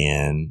him,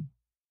 and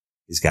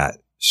he's got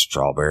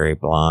strawberry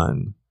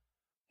blonde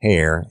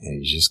hair, and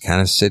he's just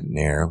kind of sitting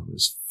there with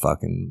this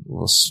fucking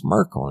little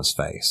smirk on his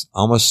face,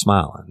 almost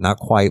smiling. Not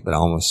quite, but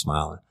almost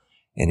smiling.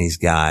 And he's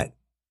got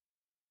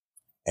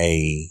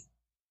a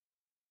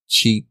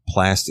cheap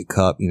plastic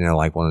cup,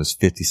 like one of those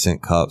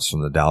 50-cent cups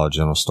from the Dollar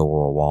General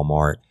store or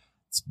Walmart.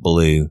 It's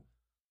blue,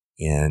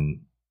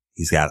 and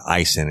he's got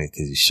ice in it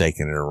because he's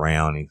shaking it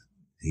around.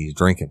 He's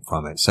drinking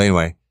from it. So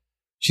anyway,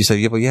 she said,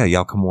 yeah,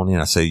 y'all come on in.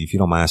 I said, if you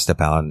don't mind, step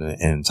out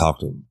and talk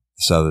to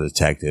this other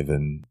detective,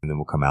 and then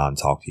we'll come out and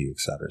talk to you, et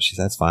cetera. She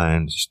said, that's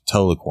fine. She's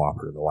totally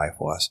cooperative. The wife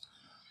was.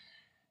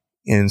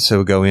 And so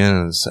we go in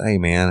and say, hey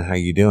man, how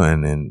you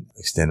doing? And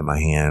extended my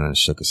hand and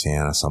shook his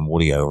hand. I said, I'm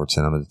Woody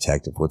Overton. I'm a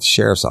detective with the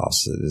sheriff's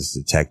office. This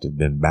is Detective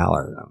Ben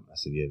Ballard. I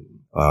said, yeah,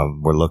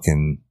 we're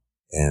looking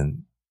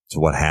into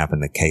what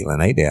happened to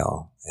Caitlin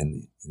Adele.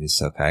 And he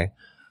said, okay.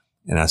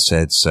 And I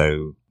said,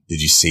 so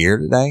did you see her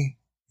today?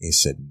 He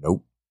said,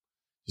 nope.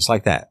 Just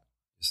like that.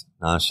 Just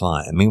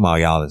nonchalant. And meanwhile,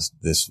 y'all,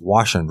 this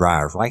washer and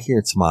dryer is right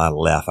here to my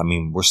left.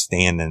 We're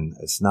standing.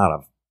 It's not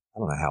I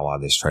don't know how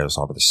wide this trailers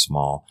are, but it's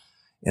small.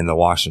 And the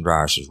washer and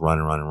dryer is just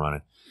running.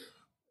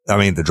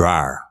 The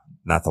dryer,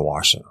 not the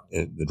washer.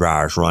 The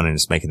dryer is running.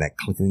 It's making that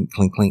clink,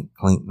 clink, clink,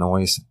 clink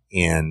noise.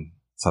 And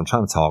so I'm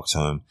trying to talk to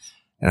him.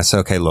 And I said,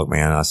 okay, look,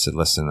 man. I said,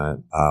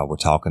 listen, we're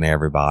talking to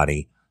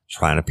everybody,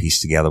 trying to piece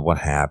together what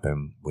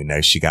happened. We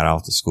know she got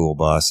off the school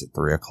bus at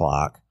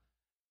 3:00,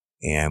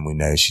 and we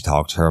know she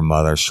talked to her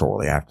mother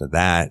shortly after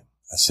that.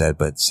 I said,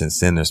 but since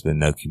then there's been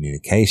no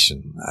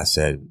communication. I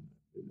said,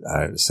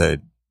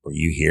 were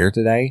you here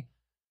today?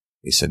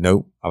 He said,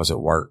 nope, I was at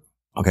work.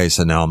 Okay,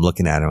 so now I'm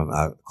looking at him.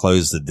 I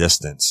closed the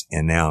distance,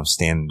 and now I'm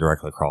standing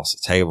directly across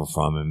the table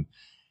from him,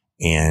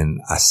 and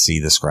I see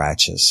the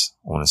scratches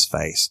on his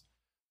face,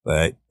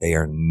 but they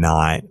are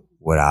not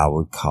what I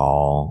would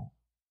call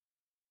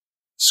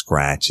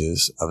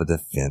scratches of a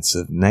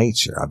defensive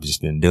nature. I've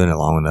just been doing it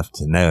long enough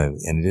to know,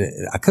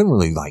 and I couldn't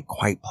really like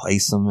quite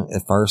place them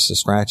at first, the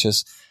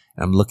scratches.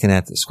 And I'm looking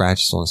at the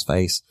scratches on his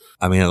face.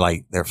 I mean,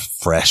 like they're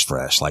fresh,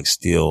 like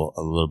still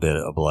a little bit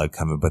of blood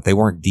coming, but they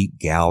weren't deep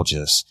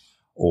gouges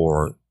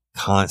or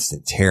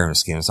constant tear in the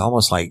skin. It's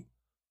almost like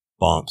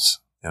bumps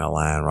in a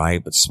line,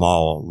 right? But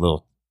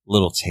small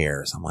little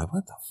tears. I'm like,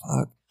 what the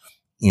fuck?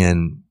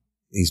 And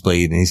he's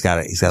bleeding. He's got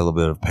a little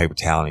bit of paper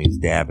towel, and he's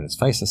dabbing his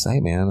face. I say, hey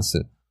man, I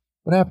said,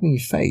 what happened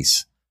to your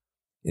face?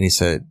 And he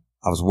said,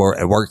 I was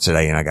at work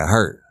today and I got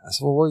hurt. I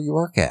said, well, where do you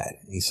work at?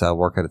 He said, I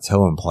work at a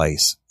towing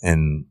place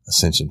in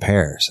Ascension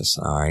Parish. I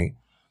said, all right.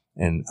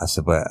 And I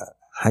said, but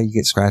how you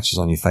get scratches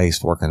on your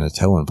face working at a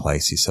towing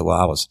place? He said, well,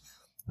 I was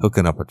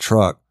hooking up a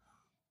truck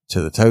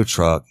to the tow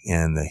truck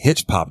and the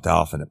hitch popped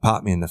off and it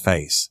popped me in the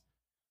face.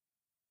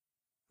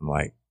 I'm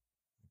like,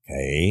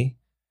 okay.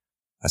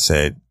 I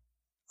said,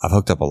 I've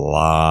hooked up a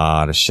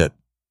lot of shit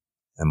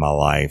in my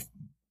life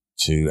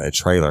to a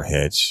trailer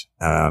hitch.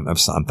 I'm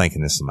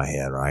thinking this in my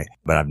head, right?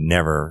 But I've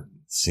never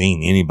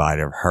seen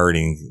anybody or heard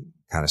any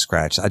kind of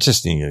scratch. I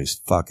just knew he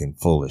was fucking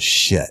full of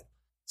shit.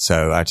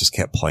 So I just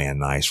kept playing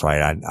nice,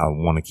 right? I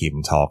want to keep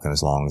him talking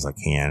as long as I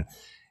can.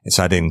 And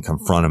so I didn't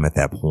confront him at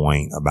that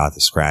point about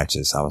the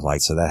scratches. I was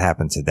like, so that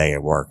happened today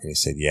at work? And he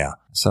said, yeah.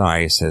 So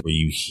I said, were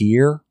you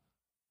here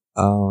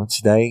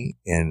today?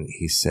 And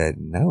he said,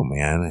 no,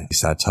 man. He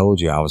said, I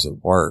told you I was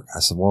at work. I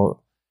said,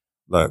 well,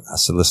 look, I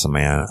said, listen,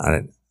 man,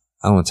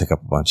 I don't want to take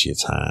up a bunch of your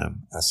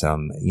time. I said,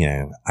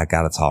 I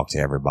got to talk to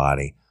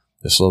everybody.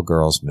 This little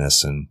girl's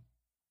missing.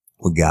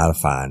 We got to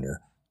find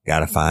her. Got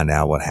to find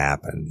out what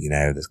happened.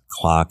 The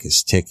clock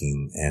is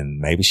ticking, and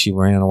maybe she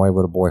ran away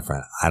with a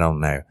boyfriend. I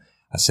don't know.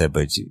 I said,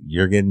 but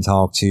you're getting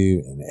talked to,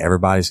 and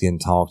everybody's getting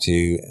talked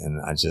to,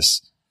 and I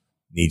just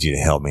need you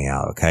to help me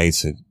out. Okay.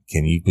 So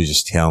can you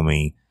just tell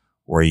me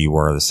where you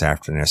were this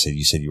afternoon? I said,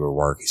 you said you were at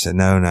work. He said,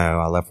 no,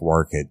 I left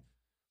work at,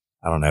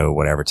 I don't know,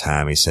 whatever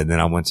time. He said, then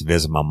I went to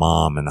visit my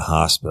mom in the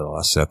hospital.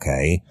 I said,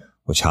 okay,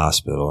 which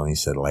hospital? And he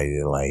said, Lady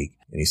of the Lake.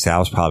 And he said, I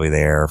was probably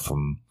there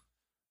from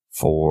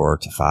 4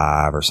 to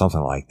 5 or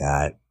something like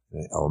that,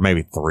 or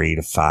maybe 3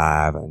 to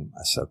 5. And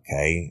I said,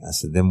 okay. I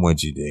said, then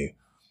what'd you do?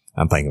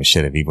 I'm thinking,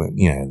 shit, if he went,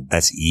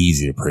 that's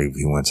easy to prove if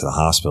he went to the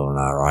hospital or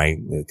not, right?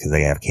 Because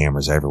they have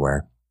cameras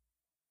everywhere.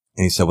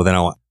 And he said, well, then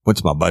I went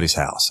to my buddy's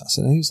house. I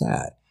said, who's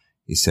that?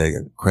 He said,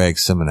 Craig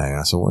Simoneau.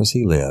 I said, where does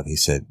he live? He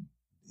said,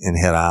 in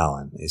Head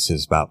Island. He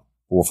says about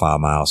 4 or 5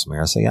 miles from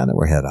here. I said, yeah, I know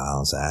where Head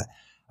Island's at.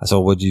 I said,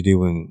 what'd you do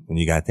when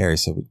you got there? He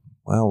said,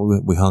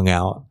 well, we hung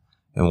out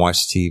and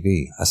watched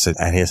TV. I said,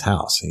 at his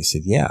house. He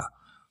said, yeah.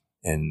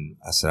 And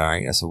I said, all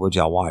right. I said, what'd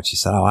y'all watch? He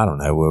said, oh, I don't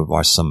know. We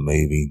watched some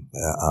movie.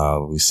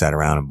 We sat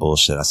around and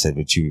bullshit. I said,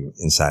 but you were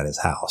inside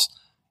his house.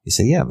 He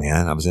said, yeah,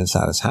 man, I was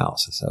inside his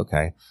house. I said,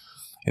 okay.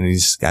 And he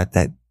just got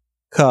that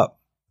cup,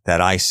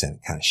 that ice in it,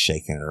 kind of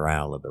shaking it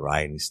around a little bit,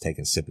 right? And he's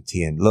taking a sip of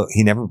tea. And look,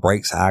 he never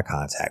breaks eye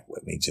contact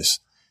with me, just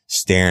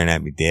staring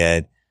at me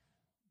dead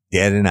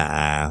in the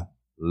eye,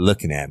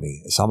 looking at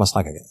me. It's almost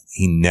like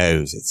he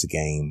knows it's a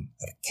game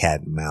of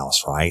cat and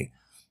mouse, right?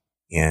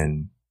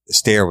 And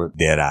stare with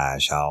dead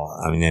eyes, y'all.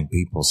 I mean, then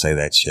people say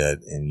that shit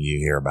and you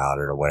hear about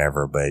it or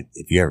whatever, but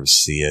if you ever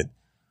see it,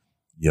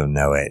 you'll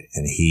know it.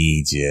 And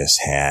he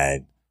just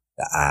had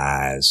the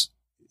eyes,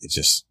 it's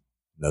just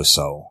no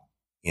soul.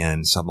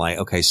 And so I'm like,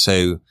 okay,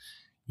 so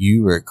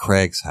you were at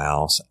Craig's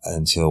house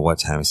until what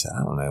time? He said,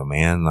 I don't know,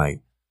 man,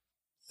 like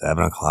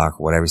 7 o'clock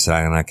or whatever. He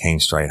said, and I came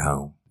straight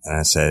home. And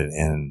I said,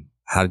 and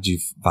how did you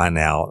find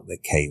out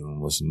that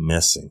Caitlin was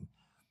missing?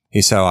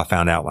 He said, I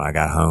found out when I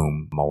got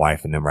home. My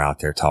wife and them were out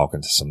there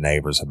talking to some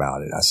neighbors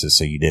about it. I said,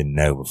 so you didn't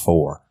know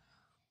before?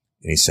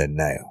 And he said,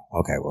 no.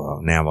 Okay, well,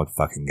 now we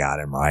fucking got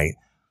him, right?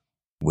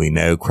 We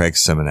know Craig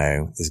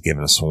Simoneau is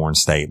giving a sworn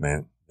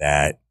statement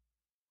that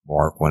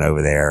Mark went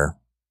over there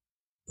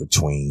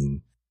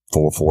between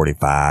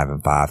 4:45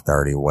 and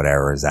 5:30 or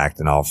whatever, is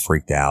acting all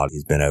freaked out.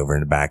 He's been over in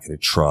the back of the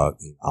truck.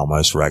 He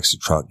almost wrecks the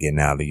truck getting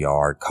out of the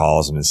yard,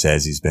 calls him and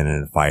says he's been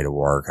in a fight at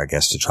work, I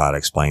guess to try to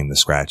explain the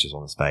scratches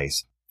on his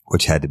face,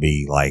 which had to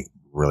be like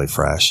really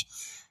fresh.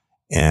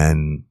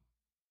 And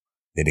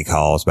then he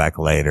calls back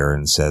later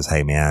and says,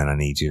 hey man, I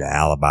need you to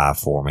alibi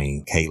for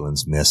me.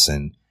 Caitlin's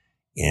missing.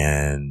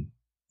 And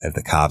if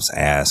the cops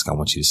ask, I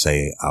want you to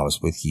say I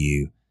was with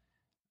you.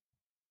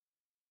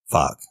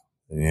 Fuck.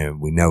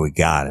 We know we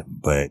got it,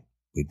 but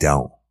we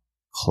don't.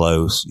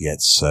 Close,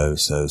 yet so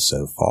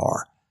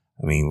far.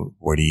 I mean,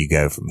 where do you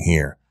go from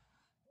here?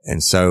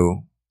 And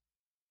so,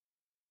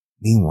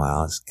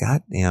 meanwhile, this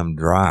goddamn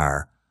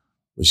dryer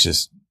was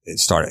just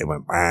it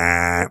went,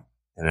 bah,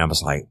 and I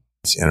was like,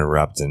 it's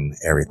interrupting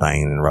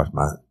everything and interrupting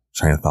my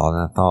train of thought.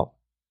 And I thought,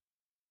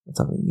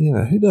 you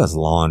know, who does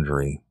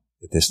laundry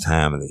at this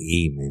time of the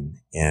evening?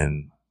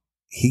 And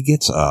he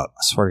gets up,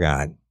 I swear to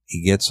God,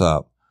 he gets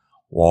up,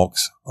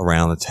 walks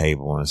around the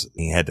table, and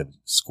he had to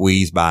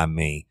squeeze by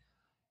me,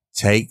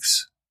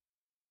 takes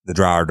the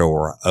dryer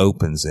door,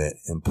 opens it,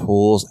 and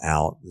pulls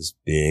out this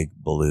big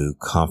blue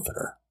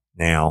comforter.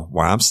 Now,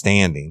 where I'm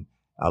standing,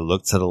 I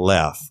look to the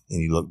left,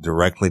 and you look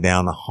directly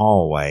down the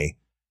hallway,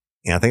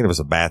 and I think there was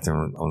a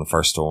bathroom on the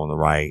first floor on the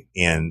right,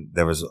 and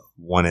there was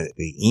one at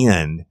the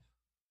end,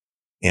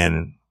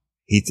 and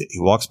he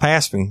walks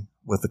past me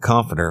with the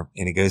comforter,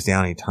 and he goes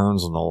down and he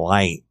turns on the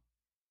light,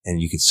 and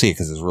you could see it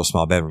because it was a real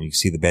small bedroom. You could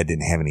see the bed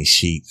didn't have any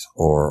sheets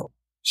or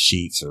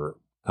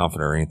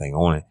comforter or anything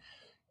on it.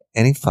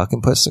 And he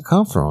fucking puts the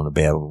comforter on the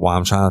bed while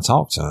I'm trying to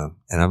talk to him.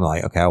 And I'm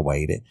like, okay, I'll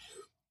wait it.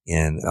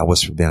 And I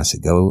whispered Ben, I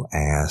said, go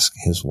ask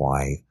his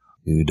wife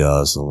who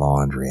does the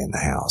laundry in the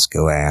house.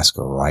 Go ask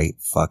her right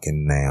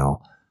fucking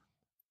now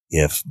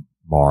if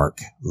Mark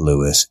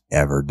Lewis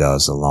ever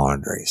does the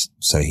laundries.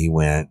 So he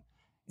went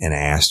and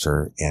asked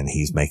her, and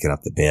he's making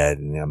up the bed.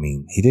 And I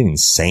mean, he didn't even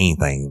say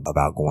anything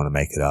about going to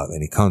make it up.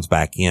 And he comes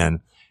back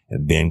in,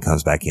 and Ben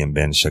comes back in.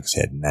 Ben shook his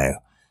head no.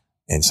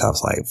 And so I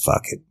was like,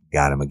 fuck it.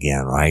 Got him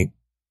again, right?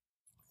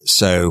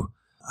 So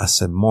I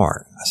said,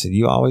 Mark, I said,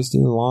 you always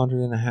do the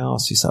laundry in the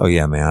house? He said, oh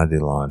yeah, man, I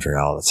do laundry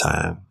all the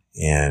time.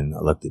 And I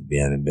looked at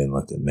Ben, and Ben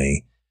looked at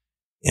me,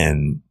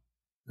 and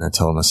I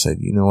told him, I said,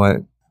 you know what?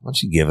 Why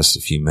don't you give us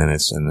a few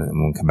minutes, and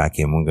we'll come back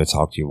in. We'll go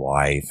talk to your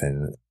wife,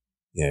 and,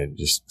 you know,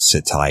 just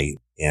sit tight.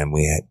 And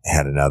we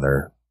had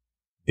another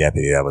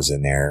deputy that was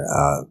in there,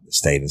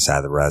 stayed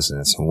inside the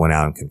residence, and went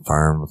out and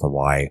confirmed with the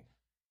wife.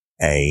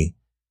 We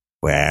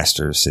asked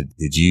her, said,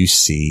 did you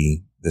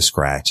see the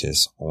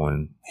scratches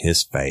on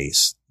his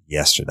face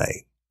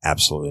yesterday?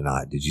 Absolutely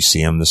not. Did you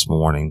see him this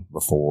morning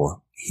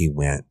before he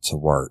went to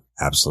work?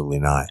 Absolutely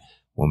not.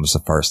 When was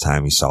the first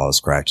time you saw the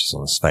scratches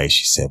on his face?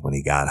 She said when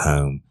he got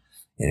home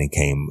and he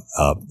came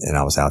up, and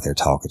I was out there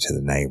talking to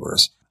the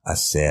neighbors. I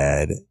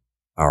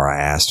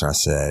asked her, I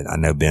said, I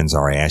know Ben's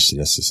already asked you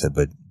this. I said,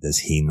 but does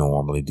he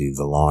normally do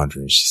the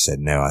laundry? And she said,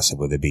 no. I said,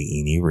 would there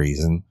be any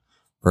reason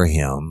for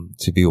him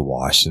to be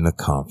washing the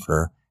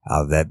comforter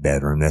out of that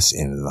bedroom that's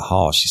into the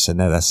hall? She said,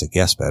 no, that's the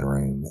guest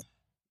bedroom.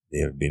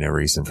 There would be no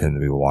reason for him to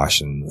be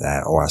washing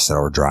that. Or I said,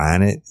 or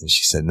drying it. And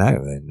she said, no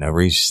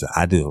reason. She said,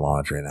 I do the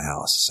laundry in the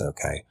house. It's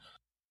okay.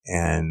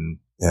 And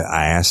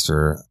I asked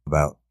her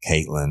about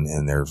Caitlin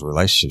and their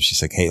relationship. She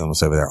said Caitlin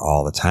was over there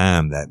all the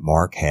time, that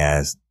Mark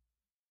has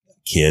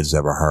kids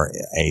over her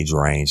age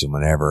range, and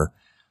whenever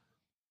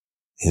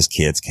his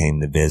kids came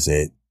to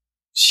visit,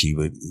 she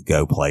would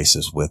go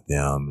places with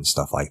them and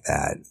stuff like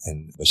that.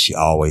 But she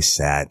always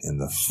sat in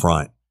the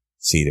front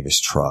seat of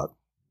his truck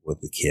with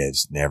the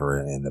kids, never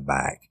in the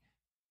back.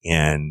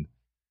 And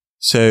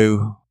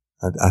so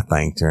I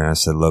thanked her, and I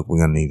said, look, we're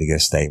going to need to get a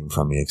statement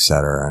from you, et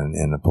cetera.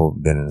 And I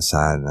pulled Ben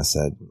aside, and I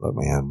said, look,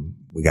 man,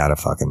 we got to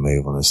fucking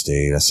move on this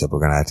dude. I said, we're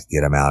going to have to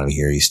get him out of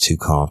here. He's too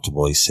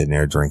comfortable. He's sitting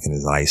there drinking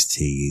his iced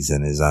teas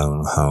in his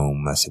own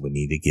home. I said, we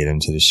need to get him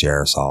to the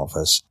sheriff's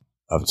office,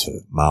 up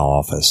to my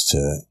office,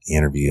 to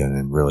interview him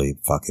and really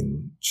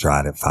fucking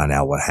try to find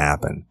out what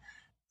happened.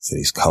 I said,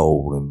 he's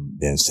cold. And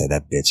Ben said,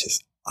 that bitch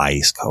is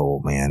ice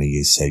cold, man.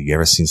 He said, you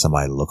ever seen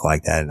somebody look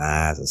like that in the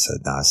eyes? I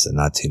said, no. I said,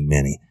 not too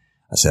many.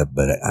 I said,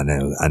 but I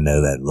know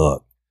that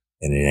look,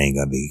 and it ain't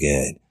going to be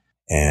good.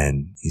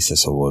 And he said,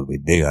 so what do we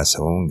do? I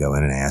said, well, we'll go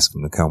in and ask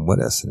him to come with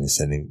us. And he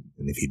said, and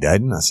if he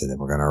doesn't, I said, then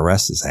we're going to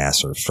arrest his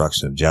ass for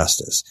obstruction of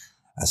justice.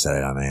 I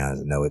said, I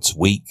know it's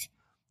weak.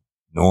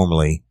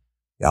 Normally,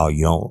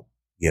 you don't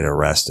get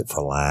arrested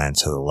for lying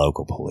to the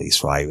local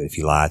police, right? But if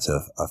you lie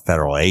to a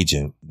federal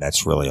agent,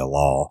 that's really a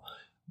law.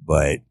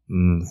 But it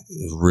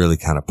was really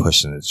kind of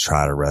pushing it to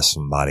try to arrest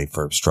somebody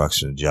for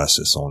obstruction of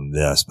justice on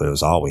this. But it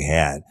was all we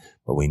had.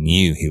 But we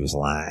knew he was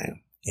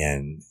lying.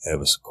 And it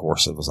was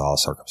all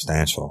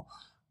circumstantial,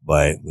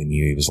 but we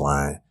knew he was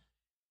lying.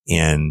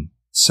 And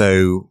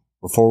so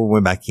before we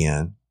went back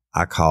in,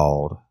 I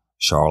called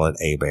Charlotte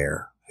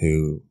Hebert,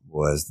 who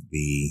was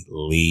the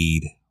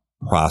lead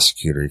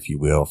prosecutor, if you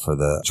will, for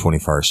the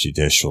 21st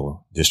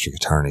Judicial District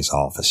Attorney's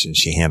Office. And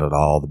she handled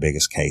all the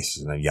biggest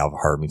cases. And y'all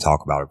have heard me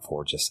talk about it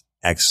before. Just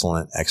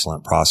excellent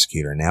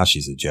prosecutor. And now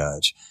she's a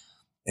judge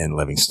in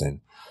Livingston.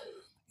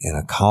 And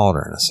I called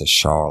her and I said,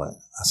 Charlotte,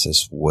 I said,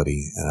 it's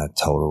Woody. And I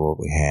told her what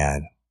we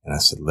had. And I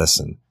said,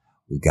 listen,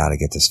 we got to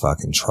get this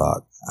fucking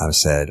truck. I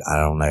said, I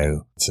don't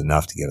know. It's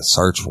enough to get a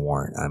search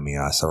warrant. I mean,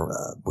 I said,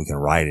 we can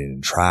write it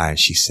and try. And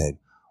she said,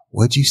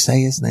 what'd you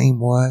say his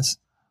name was?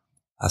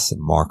 I said,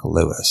 Mark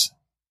Lewis.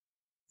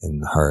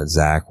 And her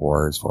exact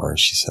words were,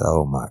 she said,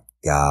 oh my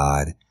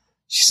God.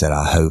 She said,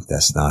 I hope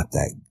that's not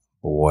that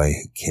boy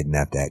who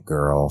kidnapped that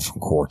girl from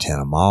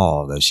Cortana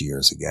Mall those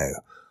years ago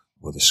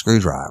with a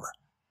screwdriver.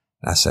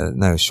 And I said,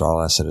 no,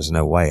 Charlotte. I said, there's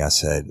no way. I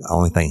said, the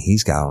only thing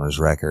he's got on his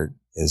record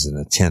is an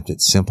attempted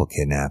simple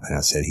kidnapping.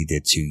 I said, he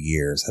did 2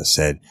 years. I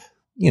said,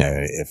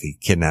 if he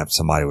kidnapped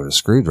somebody with a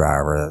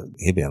screwdriver,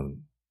 he'd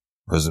been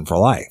prison for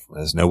life.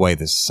 There's no way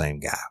this is the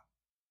same guy.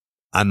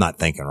 I'm not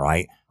thinking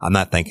right. I'm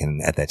not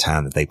thinking at that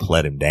time that they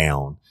pled him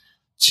down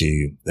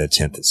to the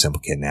attempt at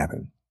simple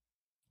kidnapping.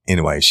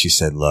 Anyway, she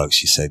said, look,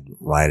 she said,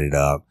 write it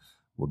up.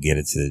 We'll get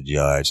it to the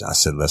judge. I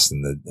said,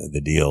 listen,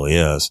 the deal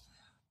is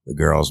the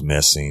girl's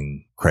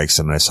missing. Craig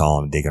Seminole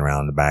saw him digging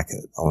around in the back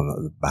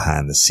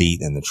behind the seat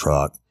in the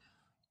truck.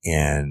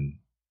 And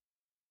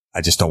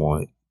I just don't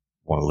want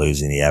to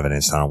lose any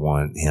evidence. I don't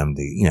want him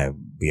to,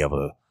 be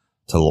able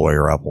to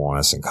lawyer up on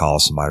us and call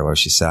somebody. Well,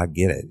 she said, I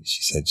get it.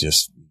 She said,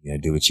 just,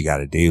 do what you got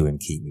to do and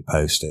keep me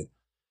posted.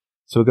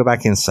 So we go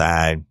back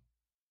inside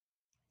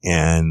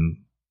and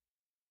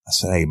I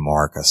said, hey,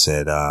 Mark, I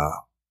said, why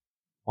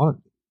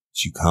don't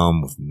you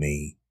come with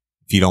me,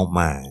 if you don't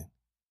mind,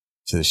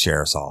 to the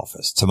sheriff's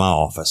office, to my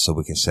office, so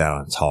we can sit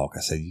down and talk. I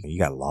said, you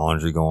got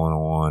laundry going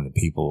on, the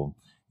people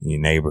in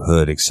your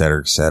neighborhood, et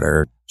cetera,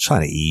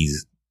 trying to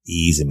ease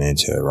him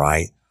into it,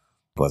 right?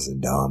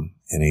 Wasn't dumb.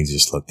 And he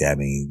just looked at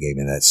me and gave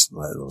me that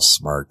little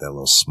smirk, that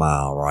little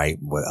smile, right?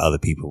 What other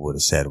people would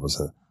have said was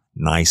a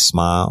nice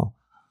smile.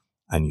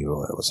 I knew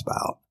what it was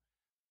about.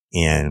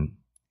 And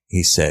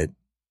he said,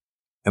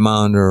 am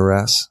I under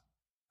arrest?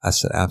 I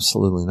said,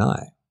 absolutely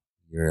not.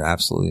 You're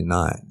absolutely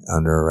not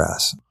under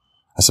arrest.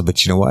 I said,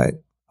 but you know what?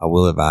 I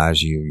will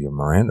advise you of your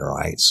Miranda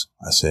rights.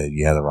 I said,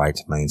 you have the right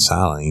to remain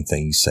silent.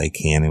 Anything you say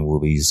can and will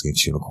be used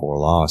against you in a court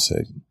of law. I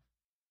said,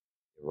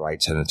 the right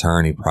to an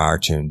attorney prior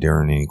to and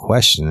during any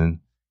questioning,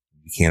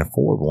 you can't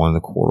afford one in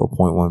the court will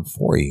appoint one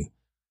for you.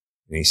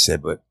 And he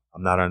said, but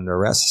I'm not under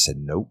arrest. I said,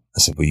 nope. I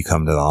said, will you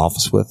come to the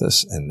office with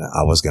us? And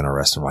I was going to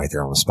arrest him right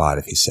there on the spot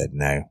if he said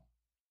no.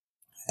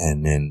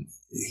 And then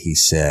he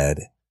said,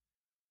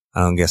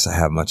 I don't guess I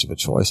have much of a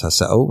choice. I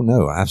said, oh,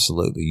 no,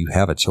 absolutely. You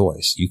have a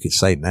choice. You could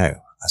say no.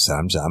 I said,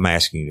 I'm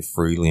asking you to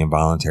freely and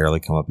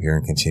voluntarily come up here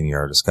and continue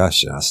our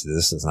discussion. I said,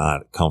 this is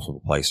not a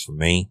comfortable place for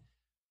me.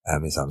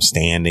 As I'm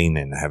standing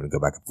and having to go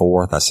back and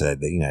forth. I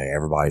said that,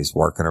 everybody's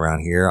working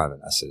around here. I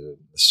said,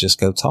 let's just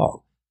go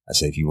talk. I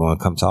said, if you want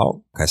to come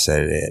talk, I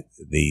said,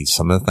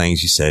 some of the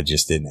things you said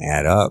just didn't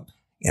add up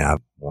and I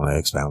want to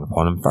expound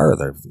upon them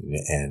further.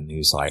 And he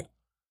was like,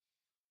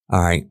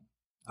 all right,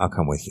 I'll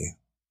come with you.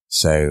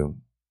 So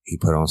he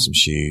put on some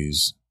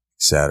shoes,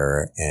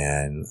 etc.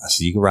 And I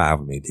said, you can ride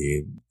with me,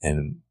 dude.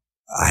 And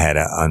I had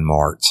an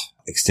unmarked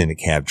extended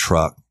cab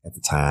truck at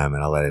the time,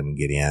 and I let him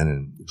get in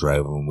and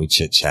drove him. We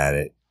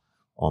chit-chatted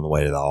on the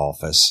way to the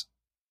office.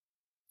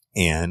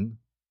 And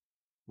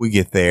we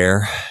get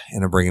there,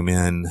 and I bring him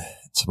in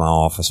to my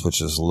office,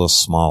 which is a little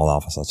small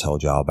office I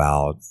told y'all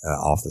about,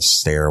 off the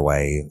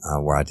stairway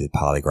where I did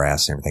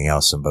polygraphs and everything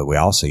else. But we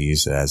also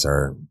used it as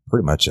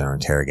pretty much our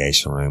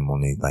interrogation room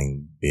on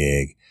anything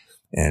big.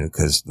 And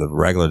because the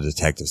regular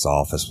detective's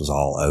office was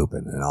all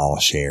open and all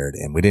shared,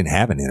 and we didn't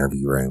have an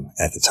interview room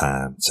at the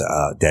time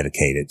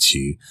dedicated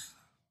to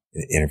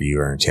interview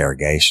or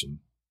interrogation.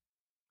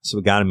 So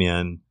we got him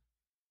in,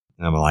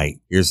 and I'm like,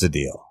 here's the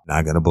deal.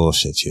 Not going to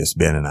bullshit you. It's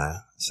Ben and I.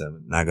 So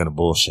not going to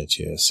bullshit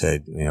you. I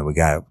said, we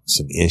got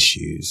some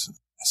issues.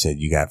 I said,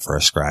 you got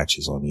fresh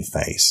scratches on your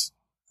face.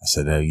 I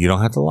said, no, you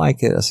don't have to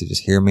like it. I said,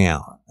 just hear me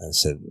out. I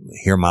said,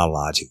 hear my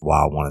logic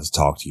why I wanted to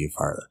talk to you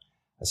further.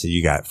 I said,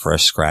 you got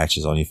fresh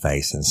scratches on your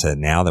face. And said,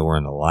 now that we're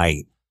in the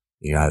light,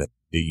 you have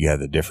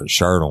the different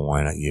shirt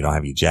on. You don't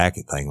have your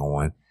jacket thing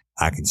on.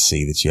 I can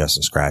see that you have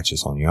some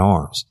scratches on your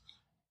arms.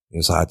 He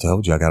was like, I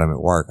told you I got them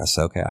at work. I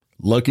said, okay.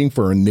 Looking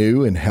for a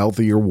new and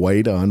healthier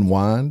way to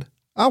unwind?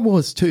 I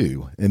was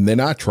too. And then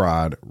I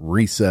tried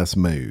Recess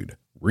Mood.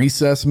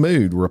 Recess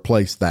Mood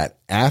replaced that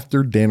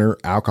after dinner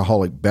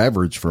alcoholic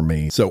beverage for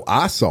me, so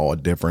I saw a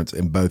difference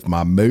in both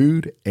my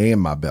mood and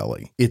my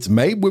belly. It's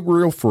made with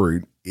real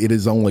fruit. It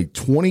is only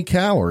 20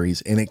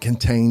 calories and it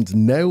contains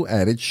no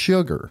added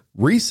sugar.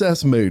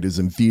 Recess Mood is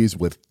infused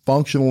with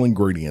functional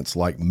ingredients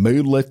like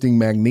mood-lifting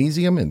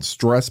magnesium and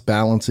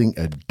stress-balancing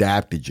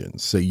adaptogens,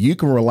 so you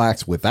can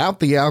relax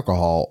without the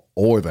alcohol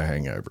or the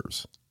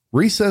hangovers.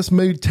 Recess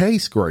Mood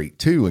tastes great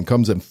too and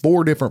comes in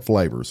 4 different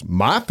flavors.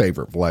 My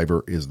favorite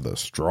flavor is the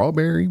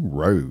strawberry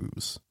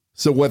rose.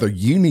 So whether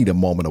you need a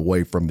moment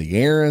away from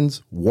the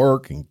errands,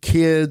 work, and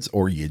kids,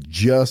 or you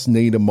just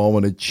need a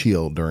moment of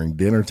chill during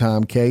dinner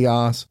time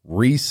chaos,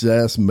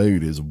 Recess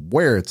Mood is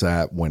where it's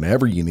at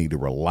whenever you need to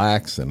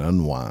relax and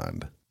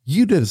unwind.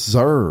 You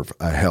deserve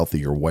a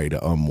healthier way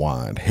to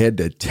unwind. Head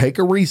to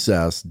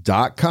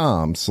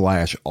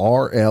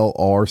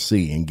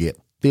takearecess.com/RLRC and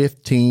get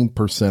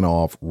 15%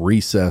 off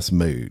Recess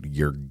Mood,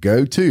 your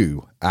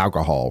go-to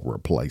alcohol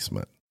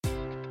replacement.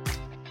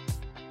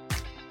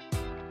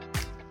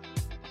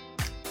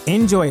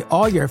 Enjoy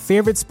all your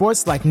favorite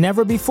sports like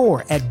never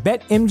before at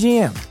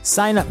BetMGM.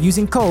 Sign up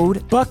using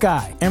code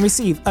Buckeye and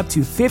receive up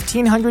to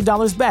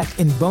 $1,500 back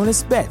in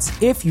bonus bets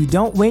if you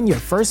don't win your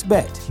first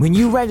bet. When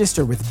you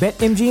register with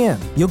BetMGM,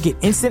 you'll get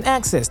instant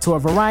access to a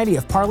variety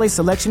of parlay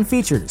selection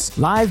features,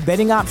 live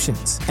betting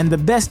options, and the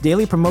best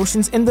daily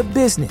promotions in the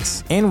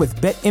business. And with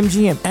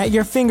BetMGM at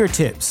your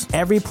fingertips,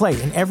 every play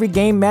and every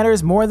game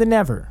matters more than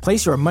ever.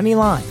 Place your money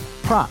line,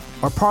 prop,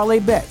 or parlay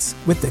bets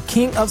with the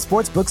king of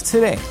sportsbooks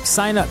today.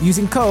 Sign up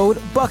using code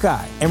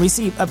Buckeye and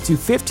receive up to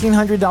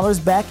 $1,500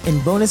 back in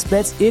bonus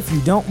bets if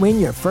you don't win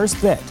your first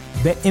bet.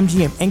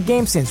 BetMGM and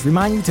GameSense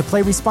remind you to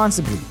play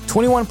responsibly.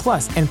 21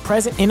 plus and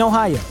present in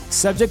Ohio,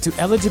 subject to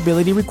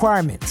eligibility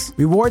requirements.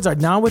 Rewards are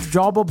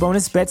non-withdrawable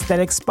bonus bets that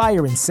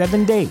expire in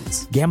 7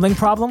 days. Gambling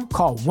problem?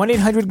 Call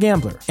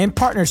 1-800-GAMBLER in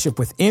partnership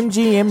with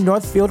MGM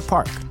Northfield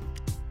Park.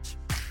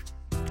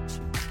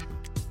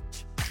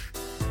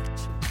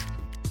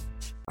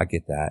 I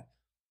get that.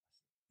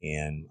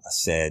 And I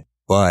said,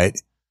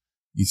 but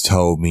you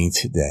told me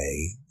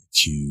today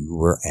that you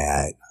were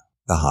at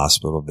the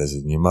hospital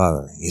visiting your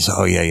mother. He said,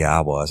 oh yeah,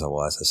 I was.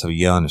 I said,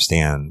 you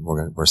understand,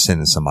 we're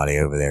sending somebody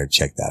over there to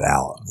check that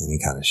out. And he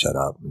kind of shut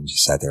up and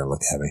just sat there and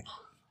looked at me.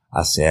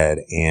 I said,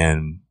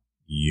 and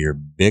your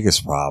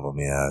biggest problem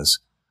is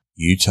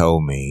you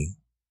told me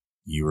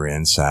you were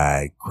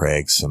inside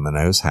Craig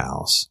Semino's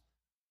house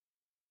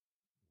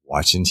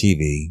watching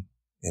TV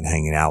and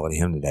hanging out with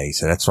him today. He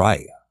said, that's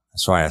right.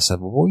 I said,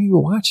 well, what were you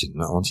watching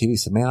on TV? He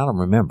said, man, I don't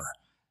remember.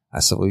 I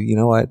said, well, you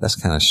know what? That's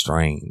kind of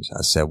strange.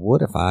 I said,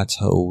 what if I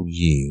told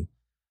you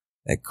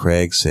that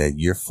Craig said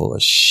you're full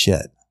of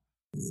shit?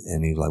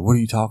 And he was like, what are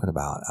you talking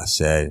about? I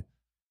said,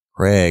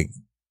 Craig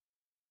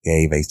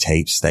gave a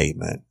tape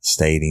statement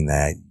stating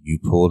that you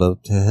pulled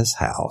up to his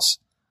house,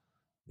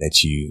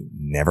 that you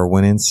never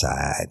went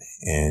inside,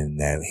 and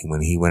that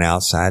when he went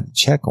outside to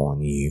check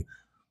on you,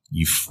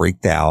 you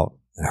freaked out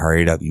and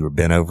hurried up. You were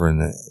bent over in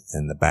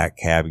the back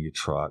cab of your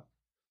truck,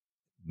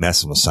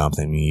 messing with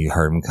something, and you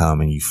heard him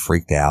come and you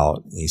freaked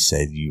out. He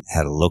said you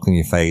had a look on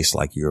your face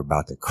like you were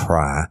about to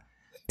cry,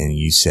 and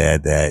you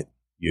said that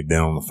you'd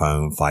been on the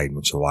phone fighting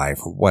with your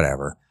wife or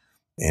whatever.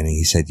 And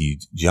he said you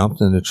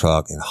jumped in the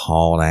truck and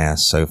hauled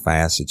ass so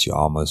fast that you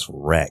almost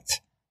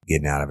wrecked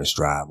getting out of his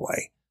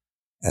driveway.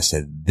 I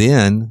said,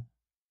 then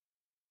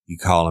you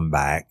call him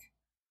back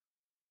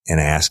and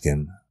ask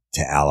him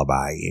to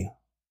alibi you,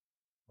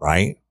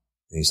 right?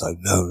 And he's like,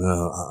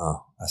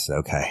 no. I said,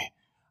 okay.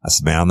 I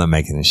said, man, I'm not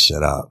making this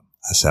shit up.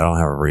 I said, I don't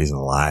have a reason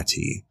to lie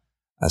to you.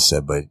 I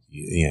said, but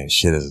you know,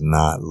 shit is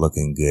not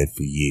looking good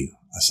for you.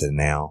 I said,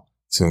 now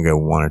it's going to go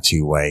one or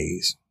two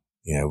ways.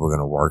 You know, we're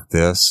going to work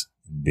this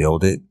and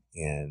build it,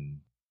 and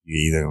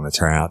you're either going to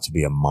turn out to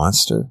be a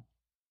monster,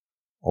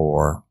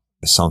 or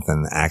if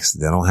something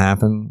accidental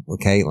happened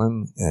with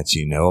Caitlin that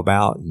you know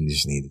about, you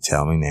just need to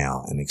tell me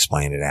now and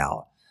explain it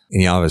out.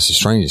 And you know, it was the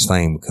strangest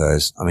thing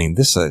because, I mean,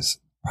 this is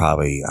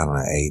probably, I don't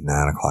know, 8,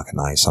 9 o'clock at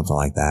night, something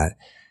like that.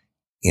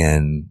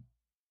 And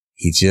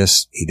he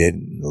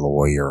didn't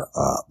lawyer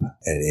up.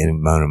 At any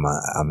moment,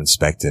 I'm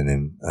inspecting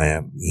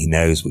him. He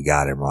knows we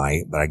got him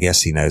right, but I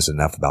guess he knows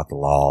enough about the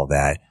law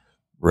that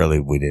really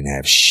we didn't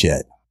have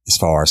shit. As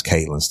far as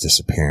Caitlin's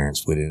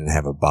disappearance, we didn't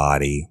have a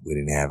body. We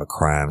didn't have a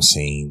crime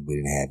scene. We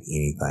didn't have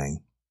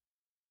anything.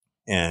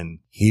 And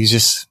he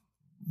just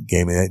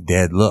gave me that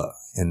dead look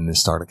and then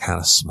started kind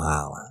of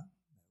smiling,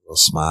 a little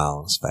smile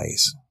on his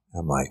face.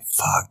 I'm like,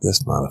 fuck,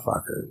 this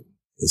motherfucker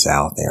is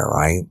out there,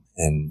 right?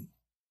 And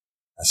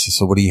I said,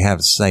 so what do you have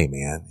to say,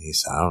 man? He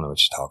said, I don't know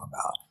what you're talking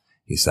about.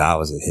 He said, I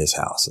was at his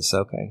house. I said,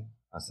 okay.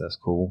 I said, that's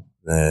cool.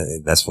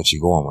 That's what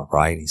you're going with,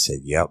 right? He said,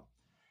 yep.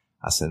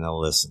 I said, no,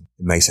 listen,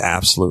 it makes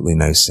absolutely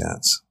no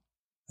sense.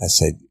 I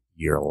said,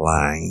 you're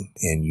lying,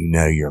 and you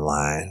know you're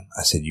lying.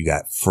 I said, you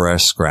got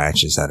fresh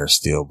scratches that are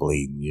still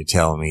bleeding. You're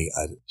telling me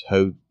a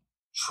tow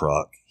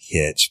truck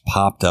hitch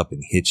popped up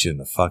and hit you in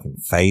the fucking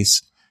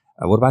face?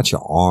 What about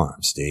your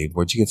arms, dude?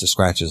 Where'd you get the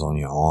scratches on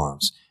your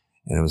arms?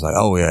 And it was like,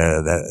 oh yeah,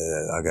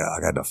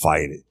 I got to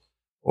fight it.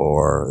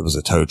 Or it was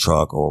a tow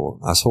truck. Or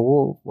I said,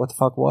 well, what the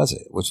fuck was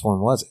it? Which one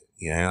was it?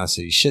 You know, I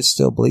said, your shit's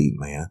still bleeding,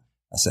 man.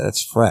 I said,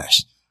 it's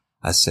fresh.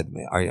 I said,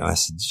 man, I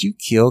said, did you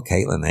kill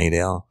Caitlin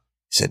Adele?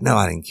 He said, no,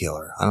 I didn't kill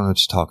her. I don't know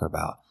what you're talking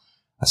about.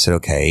 I said,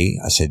 okay.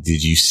 I said,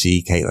 did you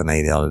see Caitlin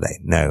Adele today?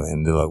 No.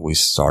 And look, we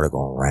started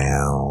going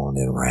round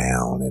and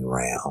round and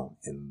round,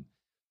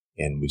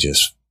 and we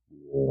just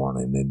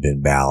warned him, and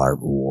Ben Ballard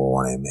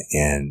warned him,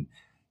 and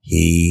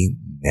he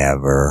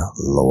never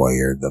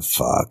lawyered the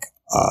fuck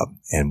up.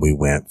 And we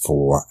went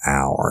for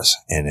hours.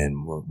 And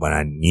then when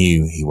I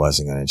knew he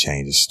wasn't going to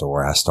change his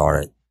story, I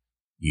started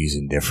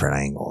using different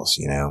angles,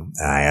 you know.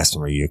 And I asked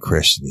him, are you a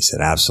Christian? He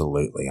said,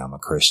 absolutely, I'm a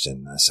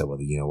Christian. I said,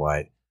 well, you know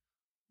what?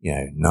 You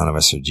know, none of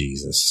us are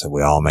Jesus, so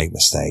we all make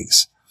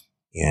mistakes.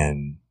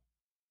 And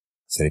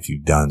I said, if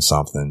you've done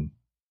something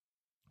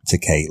to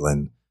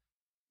Caitlin,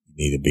 you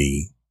need to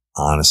be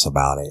honest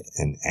about it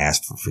and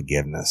ask for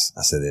forgiveness.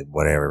 I said that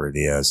whatever it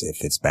is,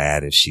 if it's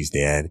bad, if she's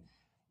dead,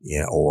 you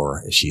know,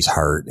 or if she's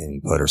hurt and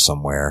you put her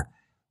somewhere,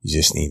 you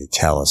just need to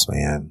tell us,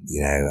 man,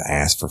 you know,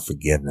 ask for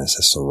forgiveness.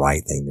 That's the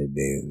right thing to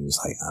do. And he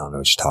was like, I don't know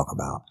what you're talking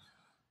about.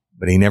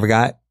 But he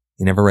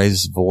never raised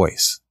his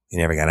voice. He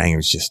never got angry. It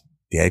was just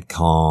dead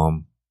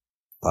calm,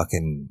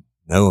 fucking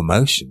no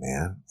emotion,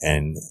 man.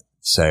 And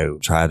so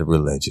tried the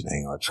religion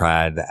angle. I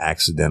tried the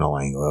accidental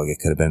angle. It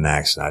could have been an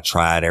accident. I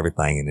tried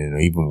everything. And then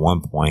even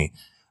one point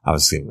I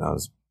was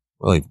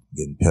really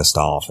getting pissed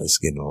off. It's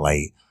getting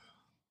late,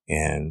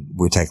 and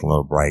we're taking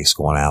little breaks,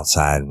 going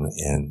outside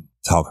and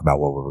talk about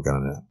what we were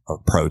going to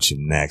approach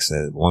him next.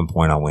 At one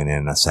point I went in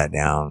and I sat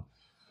down.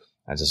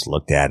 I just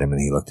looked at him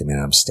and he looked at me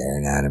and I'm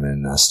staring at him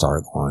and I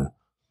started going,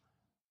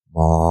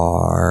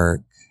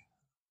 Mark.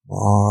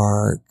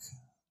 I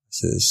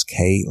said, it's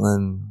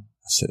Caitlin.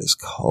 I said, it's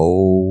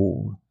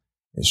cold.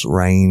 It's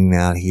raining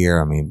out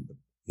here. I mean,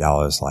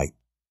 y'all, it's like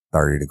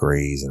 30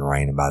 degrees and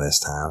raining by this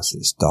time. I said,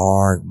 it's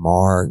dark,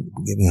 Mark.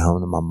 Get me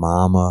home to my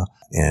mama.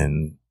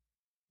 And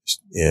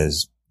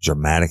as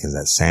dramatic as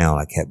that sound,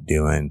 I kept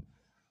doing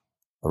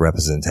a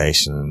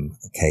representation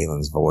of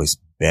Caitlin's voice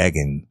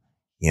begging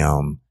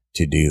him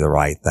to do the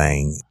right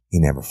thing. He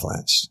never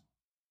flinched.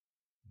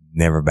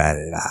 Never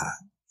batted an eye.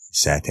 He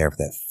sat there with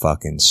that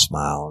fucking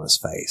smile on his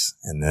face.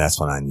 And that's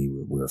when I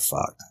knew we were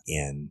fucked.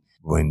 And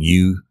when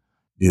you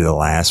do the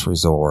last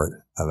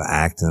resort of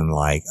acting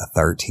like a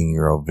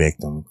 13-year-old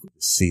victim,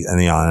 see, I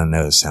mean, I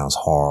know it sounds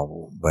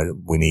horrible, but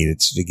we needed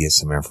to get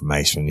some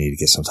information. We needed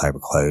to get some type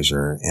of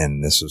closure.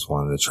 And this was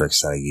one of the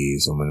tricks that I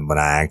used. And when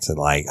I acted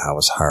like I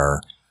was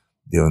her,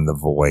 doing the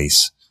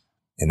voice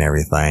and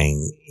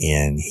everything,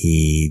 and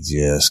he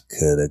just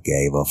could have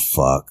gave a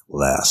fuck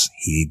less.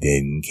 He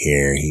didn't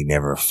care. He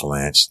never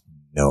flinched.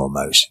 No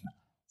emotion.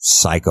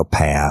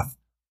 Psychopath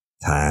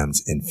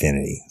times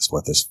infinity is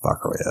what this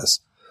fucker is.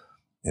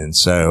 And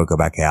so I go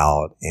back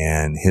out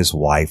and his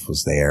wife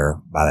was there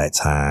by that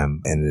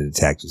time in the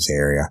detective's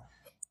area,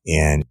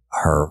 and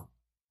her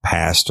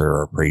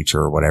pastor or preacher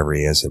or whatever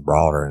he is had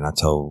brought her. And I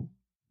told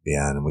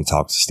Ben, and we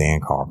talked to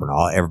Stan Carper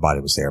and everybody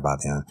was there by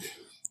then.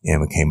 And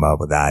we came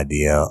up with the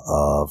idea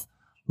of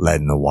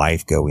letting the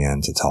wife go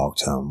in to talk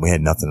to him. We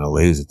had nothing to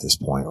lose at this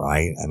point,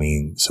 right? I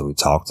mean, so we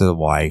talked to the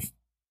wife,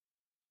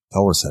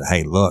 told her, said,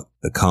 hey, look,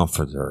 the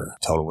comforter,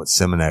 told her what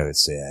Semino had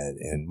said.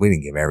 And we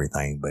didn't give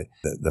everything, but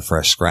the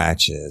fresh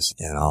scratches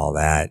and all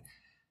that.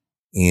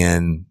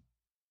 And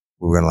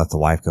we were going to let the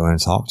wife go in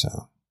and talk to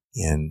him.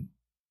 And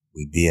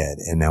we did.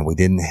 And now we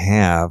didn't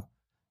have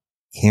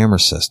camera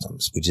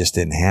systems. We just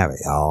didn't have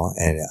it, y'all.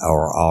 And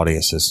our audio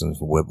systems,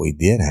 what we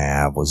did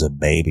have was a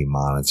baby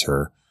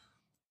monitor,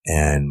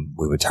 and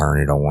we would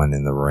turn it on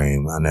in the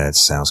room. I know it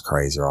sounds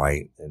crazy,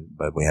 right?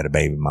 But we had a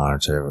baby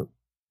monitor.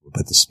 We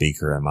put the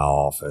speaker in my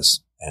office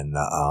and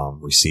the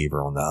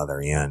receiver on the other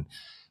end,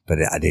 but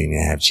I didn't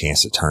even have a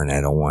chance to turn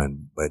that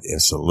on. But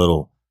it's a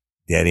little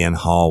dead end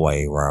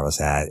hallway where I was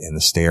at in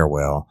the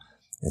stairwell.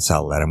 And so I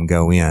let him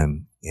go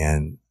in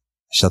and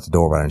shut the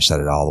door, but I didn't shut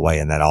it all the way.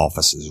 And that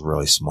office is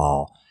really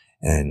small.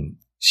 And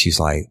she's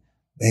like,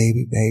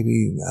 baby,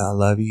 I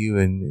love you.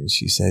 And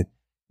she said,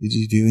 did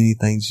you do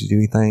anything? Did you do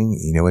anything?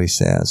 You know what he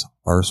says?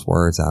 First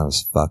words out of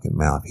his fucking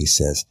mouth. He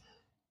says,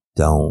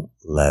 don't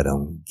let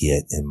them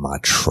get in my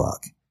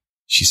truck.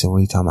 She said, what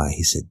are you talking about?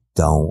 He said,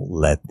 don't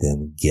let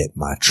them get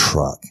my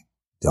truck.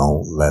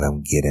 Don't let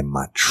them get in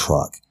my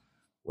truck.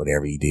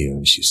 Whatever you do.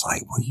 And she's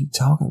like, what are you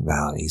talking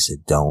about? And he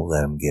said, don't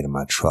let them get in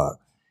my truck.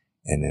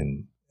 And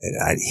then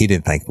he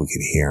didn't think we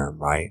could hear him,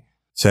 right?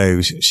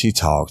 So she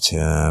talked to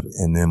him,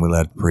 and then we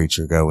let the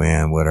preacher go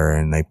in with her,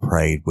 and they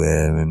prayed with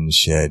him and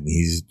shit. And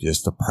he's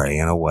just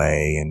praying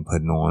away and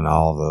putting on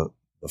all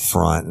the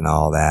front and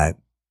all that.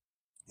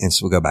 And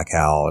so we go back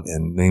out,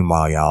 and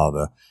meanwhile, y'all,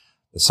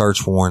 the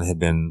search warrant had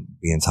been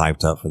being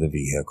typed up for the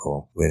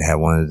vehicle. We'd had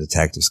one of the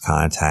detectives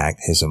contact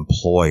his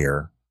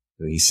employer,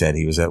 who he said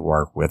he was at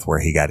work with, where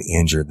he got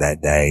injured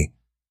that day,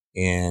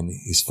 and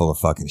he's full of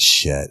fucking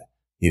shit.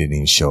 He didn't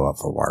even show up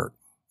for work.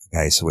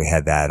 Okay, so we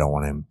had that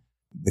on him.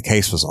 The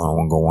case was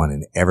ongoing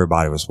and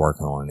everybody was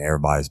working on it.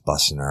 Everybody's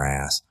busting their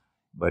ass.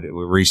 But we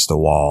reached the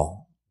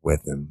wall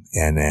with him.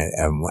 And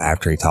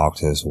after he talked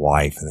to his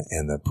wife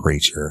and the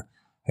preacher,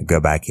 I go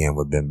back in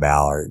with Ben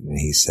Ballard, and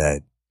he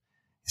said,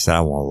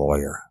 I want a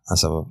lawyer. I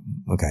said, well,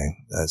 okay,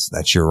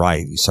 that's your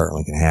right. You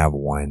certainly can have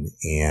one.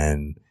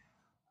 And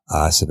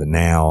I said, but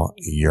now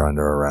you're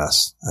under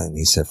arrest. And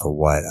he said, for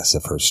what? I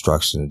said, for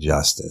obstruction of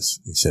justice.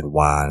 He said,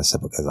 why? And I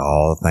said, because of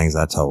all the things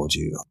I told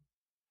you.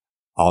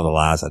 All the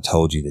lies I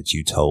told you that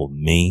you told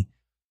me,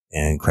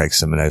 and Craig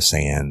Semino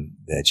saying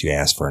that you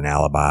asked for an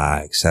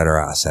alibi,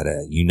 etc. I said,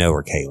 you know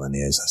where Caitlin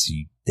is. I said,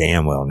 you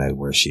damn well know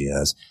where she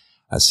is.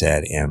 I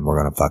said, and we're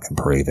going to fucking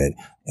prove it,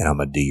 and I'm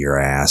going to do your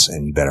ass,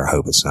 and you better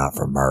hope it's not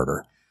for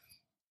murder.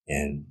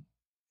 And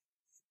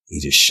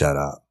he just shut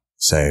up.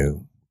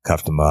 So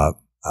cuffed him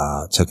up,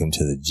 took him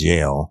to the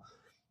jail.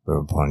 But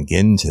upon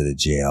getting to the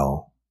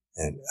jail,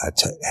 and I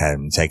had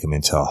him take him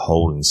into a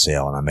holding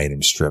cell, and I made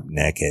him strip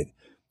naked.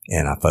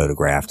 And I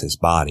photographed his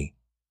body.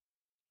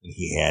 And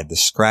he had the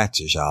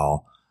scratches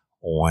all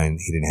on.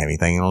 He didn't have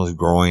anything on his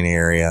groin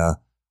area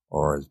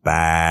or his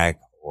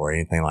back or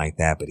anything like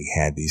that, but he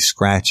had these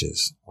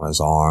scratches on his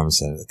arms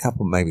and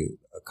maybe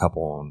a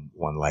couple on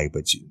one leg,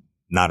 but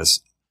not as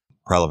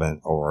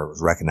prevalent or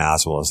as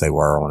recognizable as they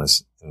were on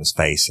his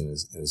face and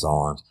his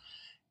arms.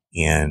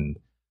 And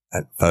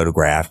I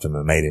photographed him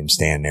and made him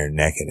stand there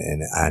naked.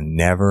 And I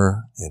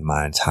never in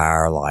my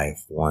entire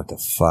life wanted to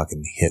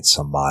fucking hit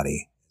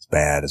somebody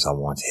bad as I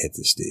want to hit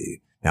this dude.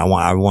 Now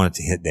I wanted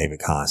to hit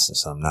David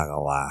Constance, I'm not gonna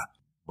lie.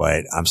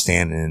 But I'm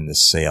standing in the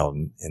cell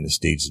and this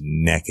dude's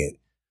naked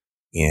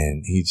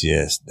and he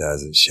just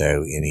doesn't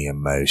show any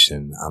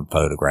emotion. I'm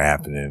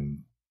photographing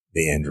him,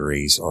 the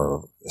injuries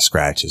or the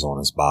scratches on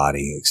his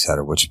body, et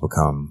cetera, which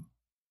become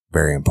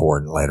very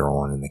important later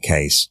on in the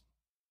case.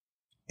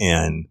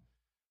 And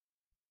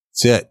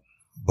that's it.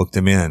 Booked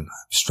him in,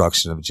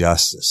 obstruction of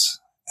justice.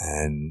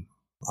 And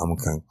I'm going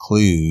to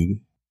conclude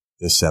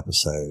this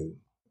episode,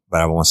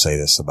 but I want to say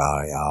this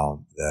about it,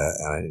 y'all.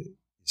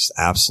 It's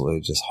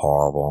absolutely just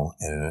horrible.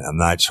 And I'm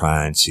not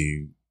trying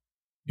to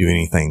do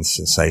anything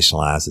to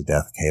sensationalize the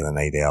death of Kayla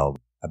Nadell,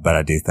 but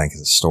I do think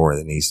it's a story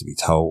that needs to be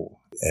told.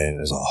 And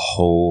there's a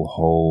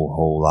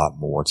whole lot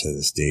more to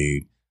this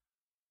dude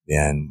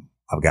than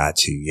I've got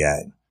to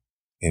yet.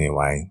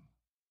 Anyway,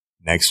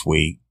 next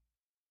week,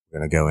 we're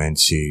going to go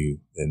into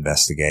the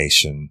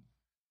investigation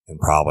and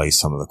probably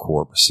some of the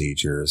court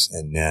procedures.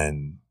 And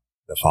then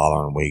the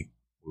following week,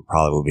 we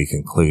probably will be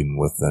concluding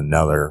with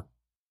another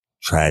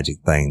tragic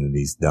thing that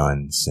he's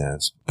done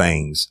since.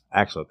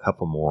 Actually a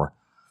couple more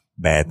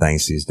bad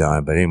things he's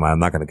done. But anyway, I'm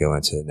not going to go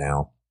into it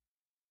now.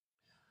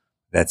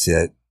 That's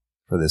it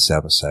for this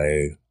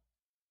episode.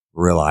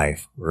 Real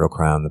Life, Real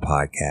Crime, the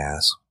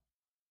podcast.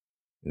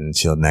 And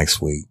until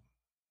next week,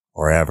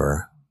 or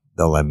ever,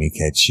 don't let me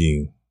catch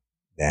you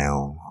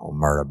down on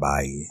Murder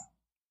Bayou.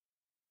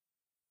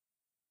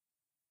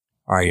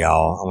 All right,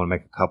 y'all. I want to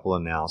make a couple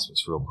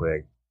announcements real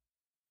quick.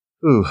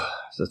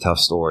 It's a tough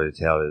story to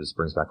tell. It just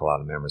brings back a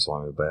lot of memories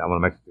for me. But I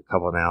want to make a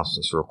couple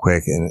announcements real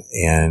quick.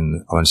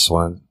 And I just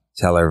want to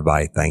tell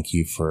everybody thank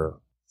you for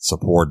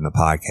supporting the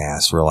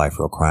podcast, Real Life,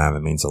 Real Crime.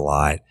 It means a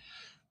lot.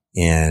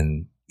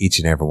 And each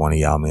and every one of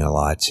y'all mean a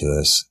lot to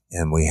us.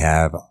 And we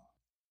have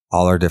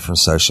all our different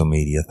social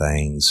media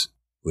things.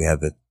 We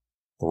have the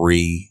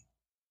 3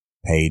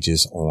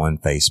 pages on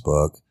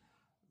Facebook.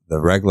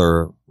 The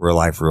regular Real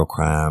Life, Real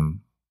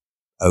Crime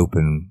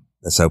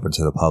that's open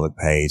to the public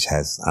page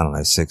has,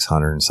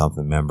 600 and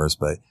something members.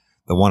 But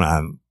the one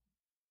I'm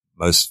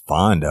most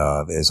fond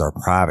of is our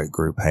private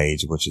group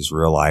page, which is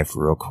Real Life,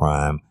 Real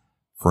Crime,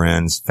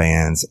 Friends,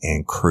 Fans,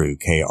 and Crew,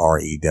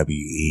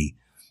 KREWE.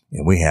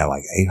 And we have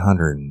like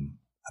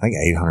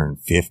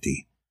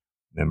 850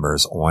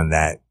 members on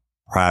that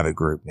private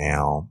group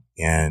now.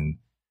 And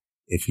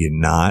if you're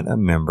not a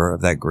member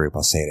of that group,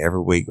 I say it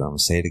every week, but I'm going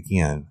to say it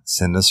again.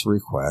 Send us a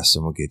request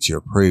and we'll get you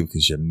approved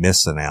because you're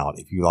missing out.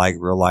 If you like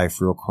Real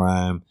Life, Real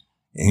Crime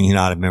and you're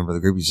not a member of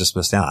the group, you just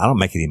missed out. I don't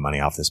make any money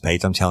off this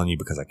page. I'm telling you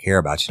because I care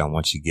about you. I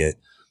want you to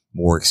get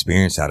more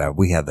experience out of it.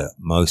 We have the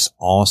most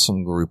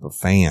awesome group of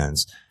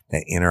fans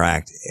that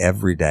interact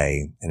every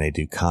day and they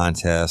do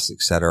contests,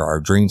 etc.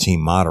 Our dream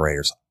team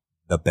moderators,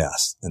 the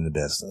best in the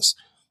business,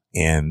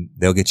 and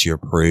they'll get you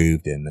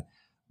approved. And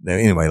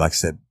anyway, like I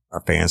said, our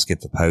fans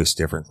get to post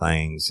different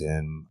things,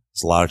 and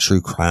it's a lot of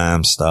true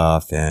crime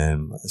stuff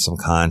and some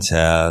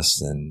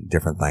contests and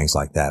different things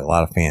like that. A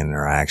lot of fan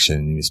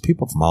interaction. There's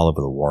people from all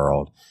over the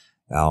world.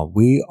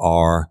 We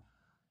are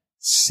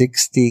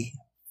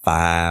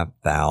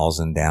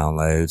 65,000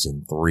 downloads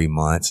in 3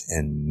 months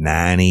in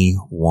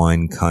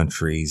 91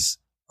 countries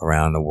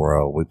around the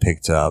world. We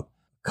picked up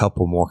a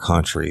couple more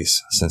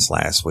countries since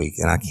last week,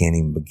 and I can't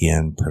even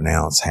begin to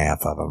pronounce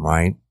half of them,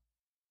 right?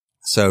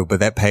 So, but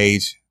that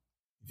page,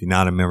 if you're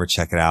not a member,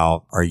 check it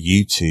out. Our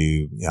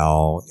YouTube,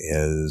 y'all,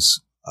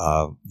 is,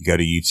 you go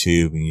to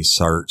YouTube and you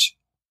search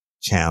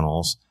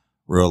channels.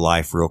 Real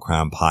Life, Real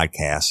Crime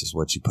Podcast is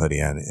what you put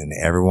in. And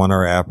every one of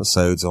our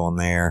episodes on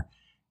there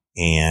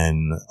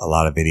and a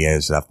lot of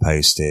videos that I've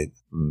posted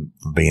from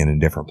being in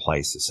different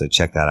places. So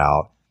check that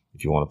out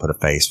if you want to put a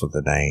face with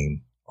the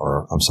name,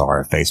 or I'm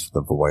sorry, a face with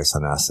the voice.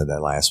 I know I said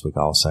that last week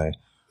also.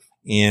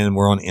 And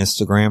we're on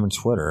Instagram and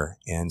Twitter.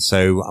 And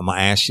so I'm going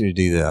to ask you to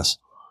do this.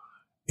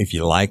 If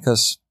you like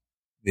us,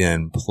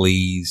 then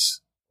please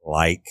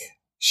like,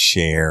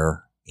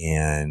 share,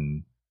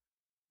 and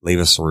leave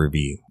us a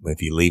review.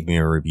 If you leave me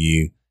a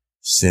review,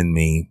 send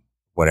me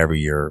whatever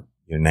your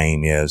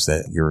name is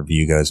that your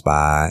review goes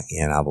by,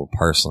 and I will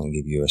personally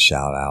give you a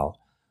shout out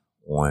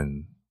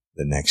on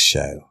the next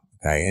show.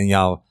 Okay. And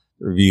y'all,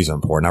 reviews are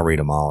important. I read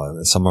them all.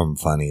 Some of them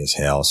funny as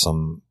hell.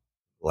 Some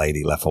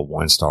lady left a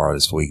 1-star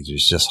this week. It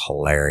was just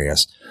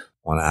hilarious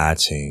on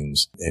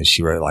iTunes. And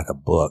she wrote like a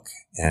book,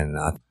 and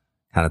I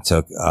kind of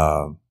took,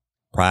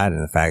 pride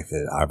in the fact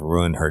that I've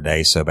ruined her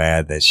day so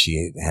bad that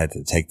she had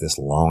to take this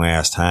long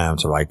ass time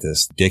to write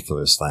this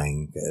ridiculous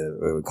thing.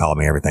 It would call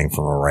me everything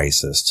from a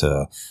racist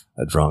to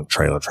a drunk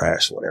trailer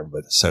trash or whatever.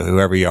 But so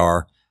whoever you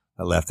are,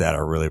 I left that. I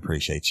really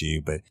appreciate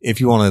you. But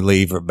if you want to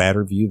leave a bad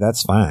review,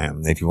 that's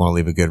fine. If you want to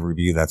leave a good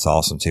review, that's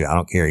awesome too. I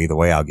don't care either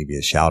way. I'll give you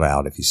a shout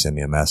out if you send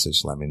me a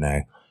message. Let me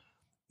know.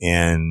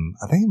 And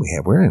I think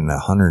we're in the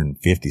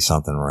 150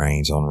 something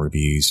range on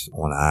reviews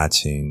on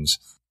iTunes.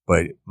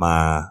 But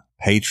my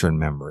patron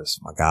members,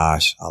 my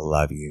gosh, I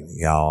love you,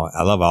 y'all.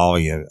 I love all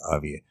of you.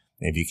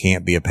 If you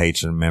can't be a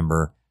patron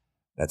member,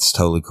 that's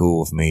totally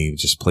cool with me.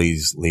 Just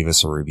please leave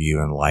us a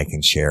review and like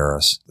and share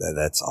us.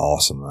 That's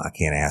awesome. I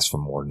can't ask for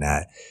more than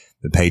that.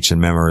 The patron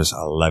members,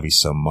 I love you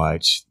so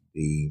much.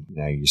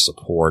 Your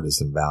support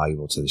is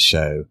invaluable to the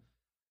show.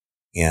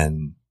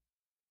 And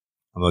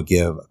I'm going to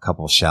give a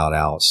couple of shout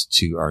outs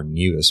to our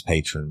newest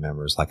patron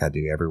members like I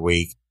do every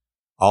week.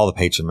 All the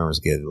patron members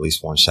get at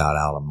least one shout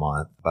out a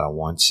month, but I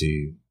want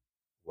to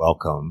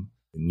welcome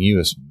the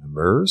newest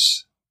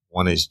members.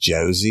 One is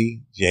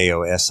Josie,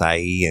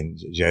 Josie. And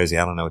Josie,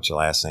 I don't know what your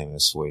last name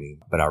is, sweetie,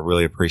 but I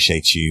really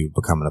appreciate you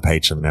becoming a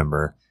patron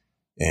member.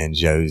 And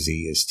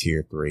Josie is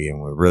tier 3,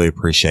 and we really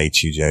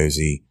appreciate you,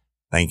 Josie.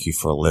 Thank you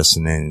for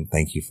listening.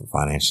 Thank you for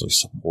financially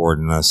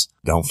supporting us.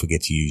 Don't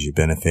forget to use your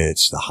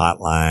benefits, the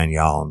hotline,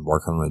 y'all. I'm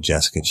working on the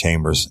Jessica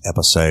Chambers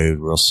episode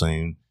real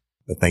soon.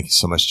 But thank you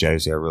so much,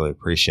 Josie. I really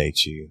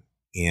appreciate you.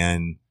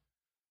 And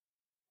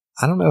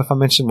I don't know if I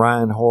mentioned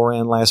Ryan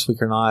Horan last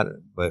week or not,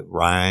 but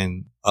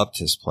Ryan upped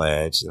his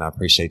pledge, and I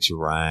appreciate you,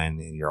 Ryan,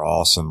 and you're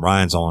awesome.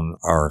 Ryan's on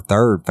our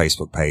 3rd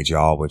Facebook page,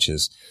 y'all, which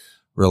is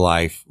Real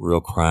Life, Real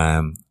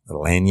Crime, the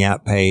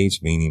Lanyap page,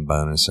 meaning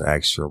bonus or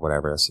extra,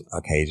 whatever, that's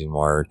a Cajun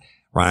word.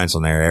 Ryan's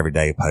on there every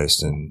day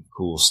posting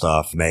cool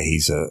stuff.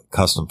 He's a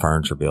custom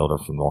furniture builder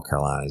from North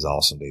Carolina. He's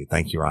awesome, dude.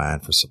 Thank you, Ryan,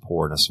 for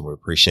supporting us, and we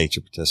appreciate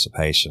your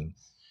participation.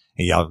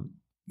 And y'all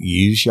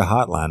use your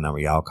hotline number.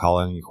 Y'all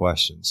call in your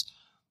questions.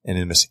 And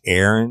then Miss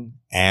Erin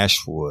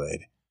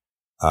Ashwood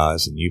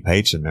is a new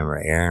patron member.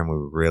 Erin, we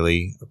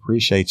really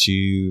appreciate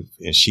you.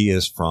 And she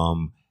is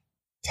from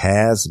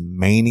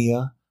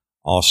Tasmania,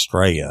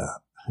 Australia.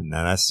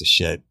 Now that's the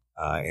shit,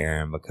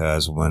 Erin,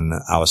 because when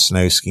I was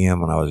snow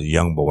skiing when I was a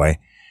young boy,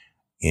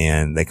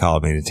 and they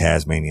called me the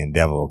Tasmanian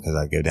Devil because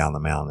I go down the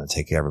mountain and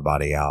take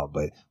everybody out.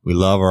 But we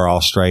love our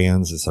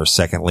Australians. It's our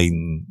 2nd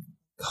leading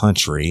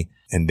country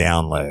in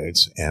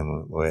downloads.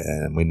 And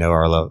we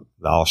know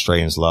the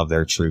Australians love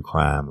their true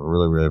crime. I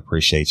really, really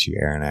appreciate you,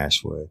 Erin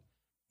Ashwood.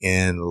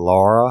 And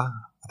Laura,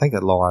 I think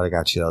that Laura, I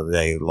got you the other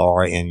day,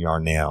 Laura N.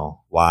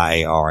 Yarnell,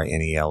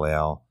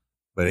 Yarnell.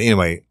 But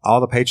anyway,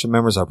 all the patron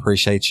members, I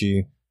appreciate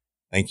you.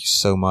 Thank you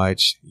so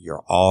much.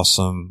 You're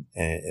awesome.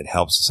 And it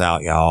helps us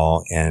out,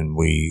 y'all. And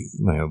we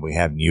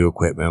have new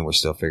equipment. We're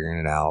still figuring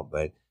it out,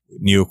 but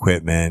new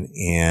equipment,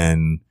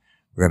 and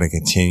we're going to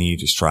continue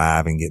to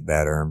strive and get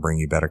better and bring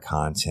you better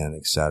content,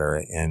 et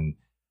cetera. And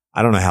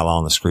I don't know how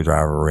long the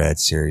Screwdriver Red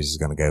series is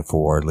going to go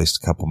for, at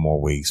least a couple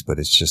more weeks, but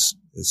it's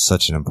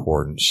such an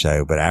important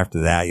show. But after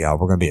that, y'all,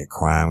 we're going to be at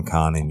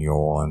CrimeCon in New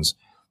Orleans.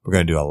 We're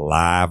going to do a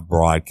live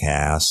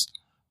podcast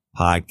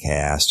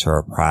to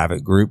our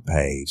private group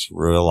page,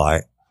 Real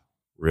Life,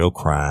 Real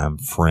Crime,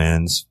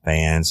 Friends,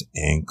 Fans,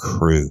 and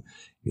Crew.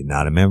 If you're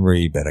not a member,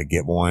 you better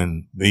be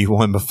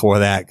one before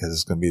that, because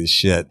it's going to be the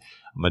shit.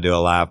 I'm going to do a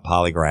live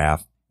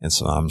polygraph, and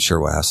so I'm sure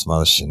we'll have some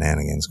other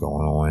shenanigans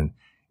going on.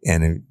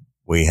 And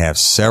we have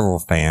several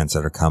fans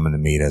that are coming to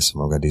meet us,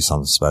 and we're going to do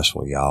something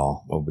special,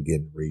 y'all. We'll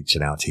begin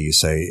reaching out to you.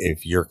 So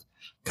if you're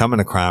coming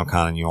to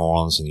CrimeCon in New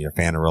Orleans and you're a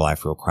fan of Real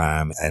Life, Real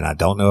Crime, and I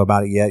don't know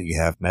about it yet, you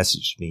haven't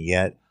messaged me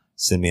yet,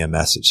 send me a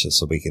message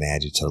so we can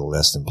add you to the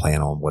list and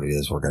plan on what it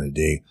is we're going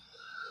to do.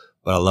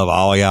 But I love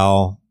all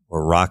y'all.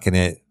 We're rocking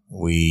it.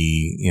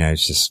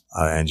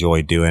 I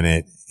enjoy doing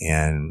it.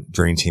 And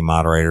Dream Team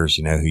moderators,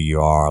 you know who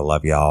you are. I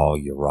love y'all.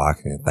 You're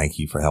rocking it. Thank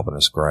you for helping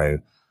us grow.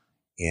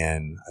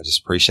 And I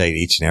just appreciate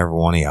each and every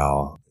one of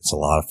y'all. It's a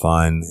lot of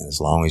fun. And as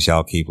long as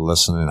y'all keep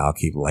listening, I'll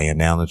keep laying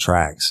down the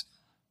tracks.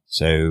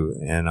 So,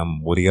 and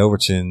I'm Woody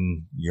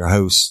Overton, your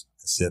host.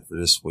 That's it for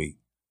this week.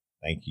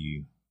 Thank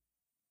you.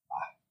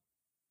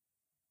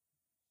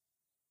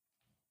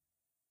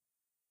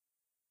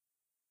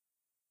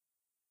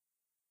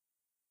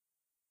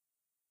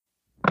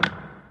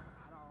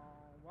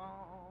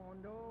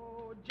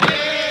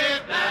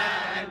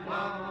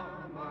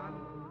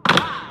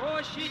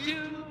 She do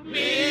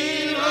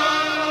me,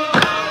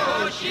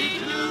 oh, she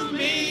do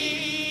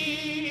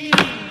me.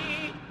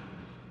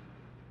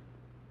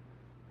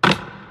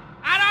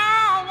 I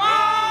don't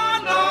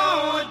want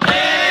no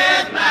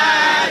jet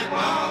black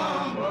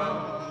woman.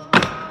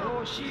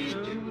 Oh, she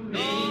do me,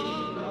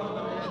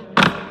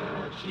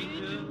 oh, she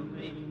do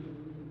me.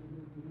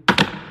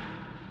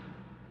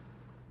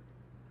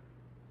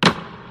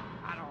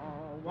 I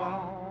don't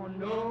want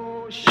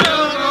no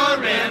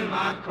sugar in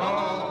my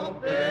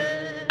coffee.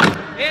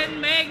 It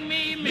make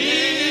me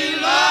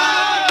mean,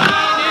 Lord,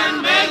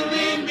 it make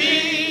me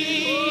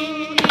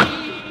mean.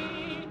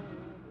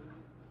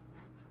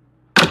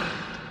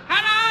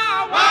 And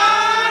I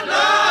want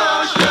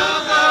no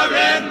sugar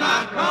in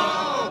my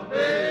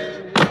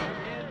coffee.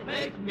 It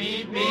make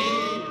me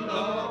mean,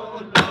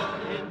 Lord,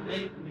 Lord, it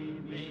make me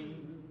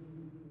mean.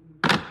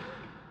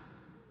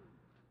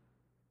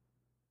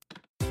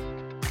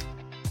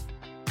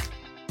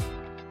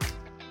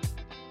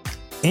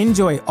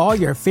 Enjoy all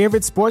your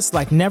favorite sports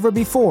like never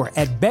before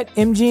at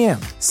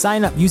BetMGM.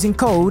 Sign up using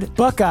code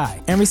Buckeye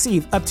and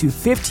receive up to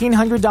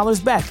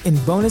 $1,500 back in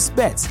bonus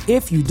bets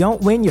if you don't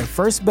win your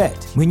first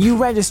bet. When you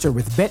register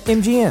with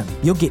BetMGM,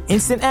 you'll get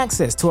instant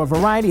access to a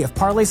variety of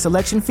parlay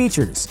selection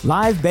features,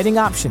 live betting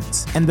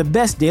options, and the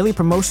best daily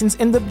promotions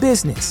in the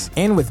business.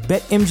 And with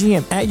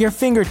BetMGM at your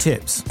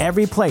fingertips,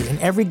 every play and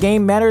every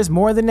game matters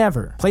more than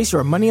ever. Place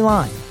your money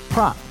line,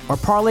 prop, or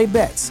parlay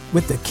bets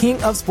with the king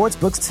of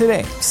sportsbooks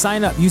today.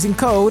 Sign up using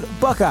code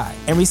Buckeye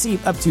and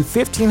receive up to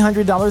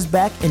 $1,500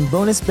 back in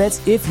bonus bets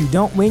if you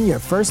don't win your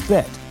first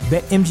bet.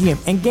 BetMGM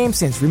and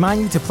GameSense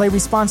remind you to play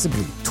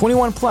responsibly.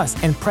 21 plus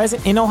and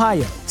present in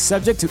Ohio,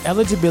 subject to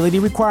eligibility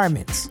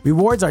requirements.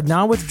 Rewards are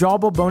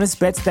non-withdrawable bonus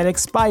bets that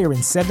expire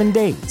in 7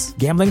 days.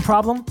 Gambling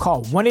problem?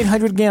 Call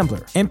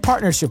 1-800-GAMBLER. In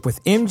partnership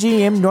with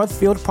MGM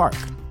Northfield Park.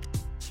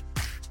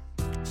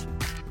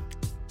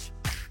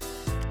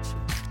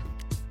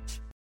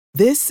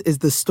 This is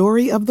the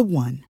story of the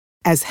one.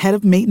 As head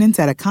of maintenance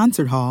at a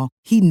concert hall,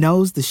 he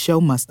knows the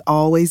show must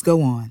always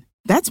go on.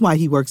 That's why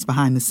he works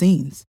behind the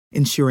scenes,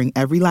 ensuring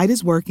every light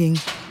is working,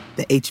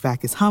 the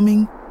HVAC is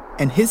humming,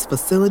 and his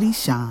facility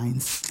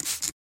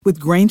shines. With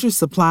Grainger's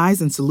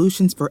supplies and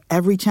solutions for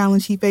every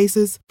challenge he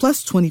faces,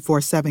 plus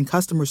 24/7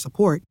 customer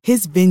support,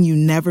 his venue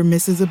never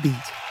misses a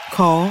beat.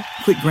 Call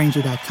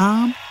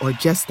quickgrainger.com or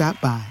just stop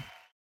by.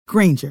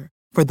 Grainger,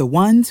 for the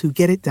ones who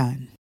get it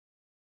done.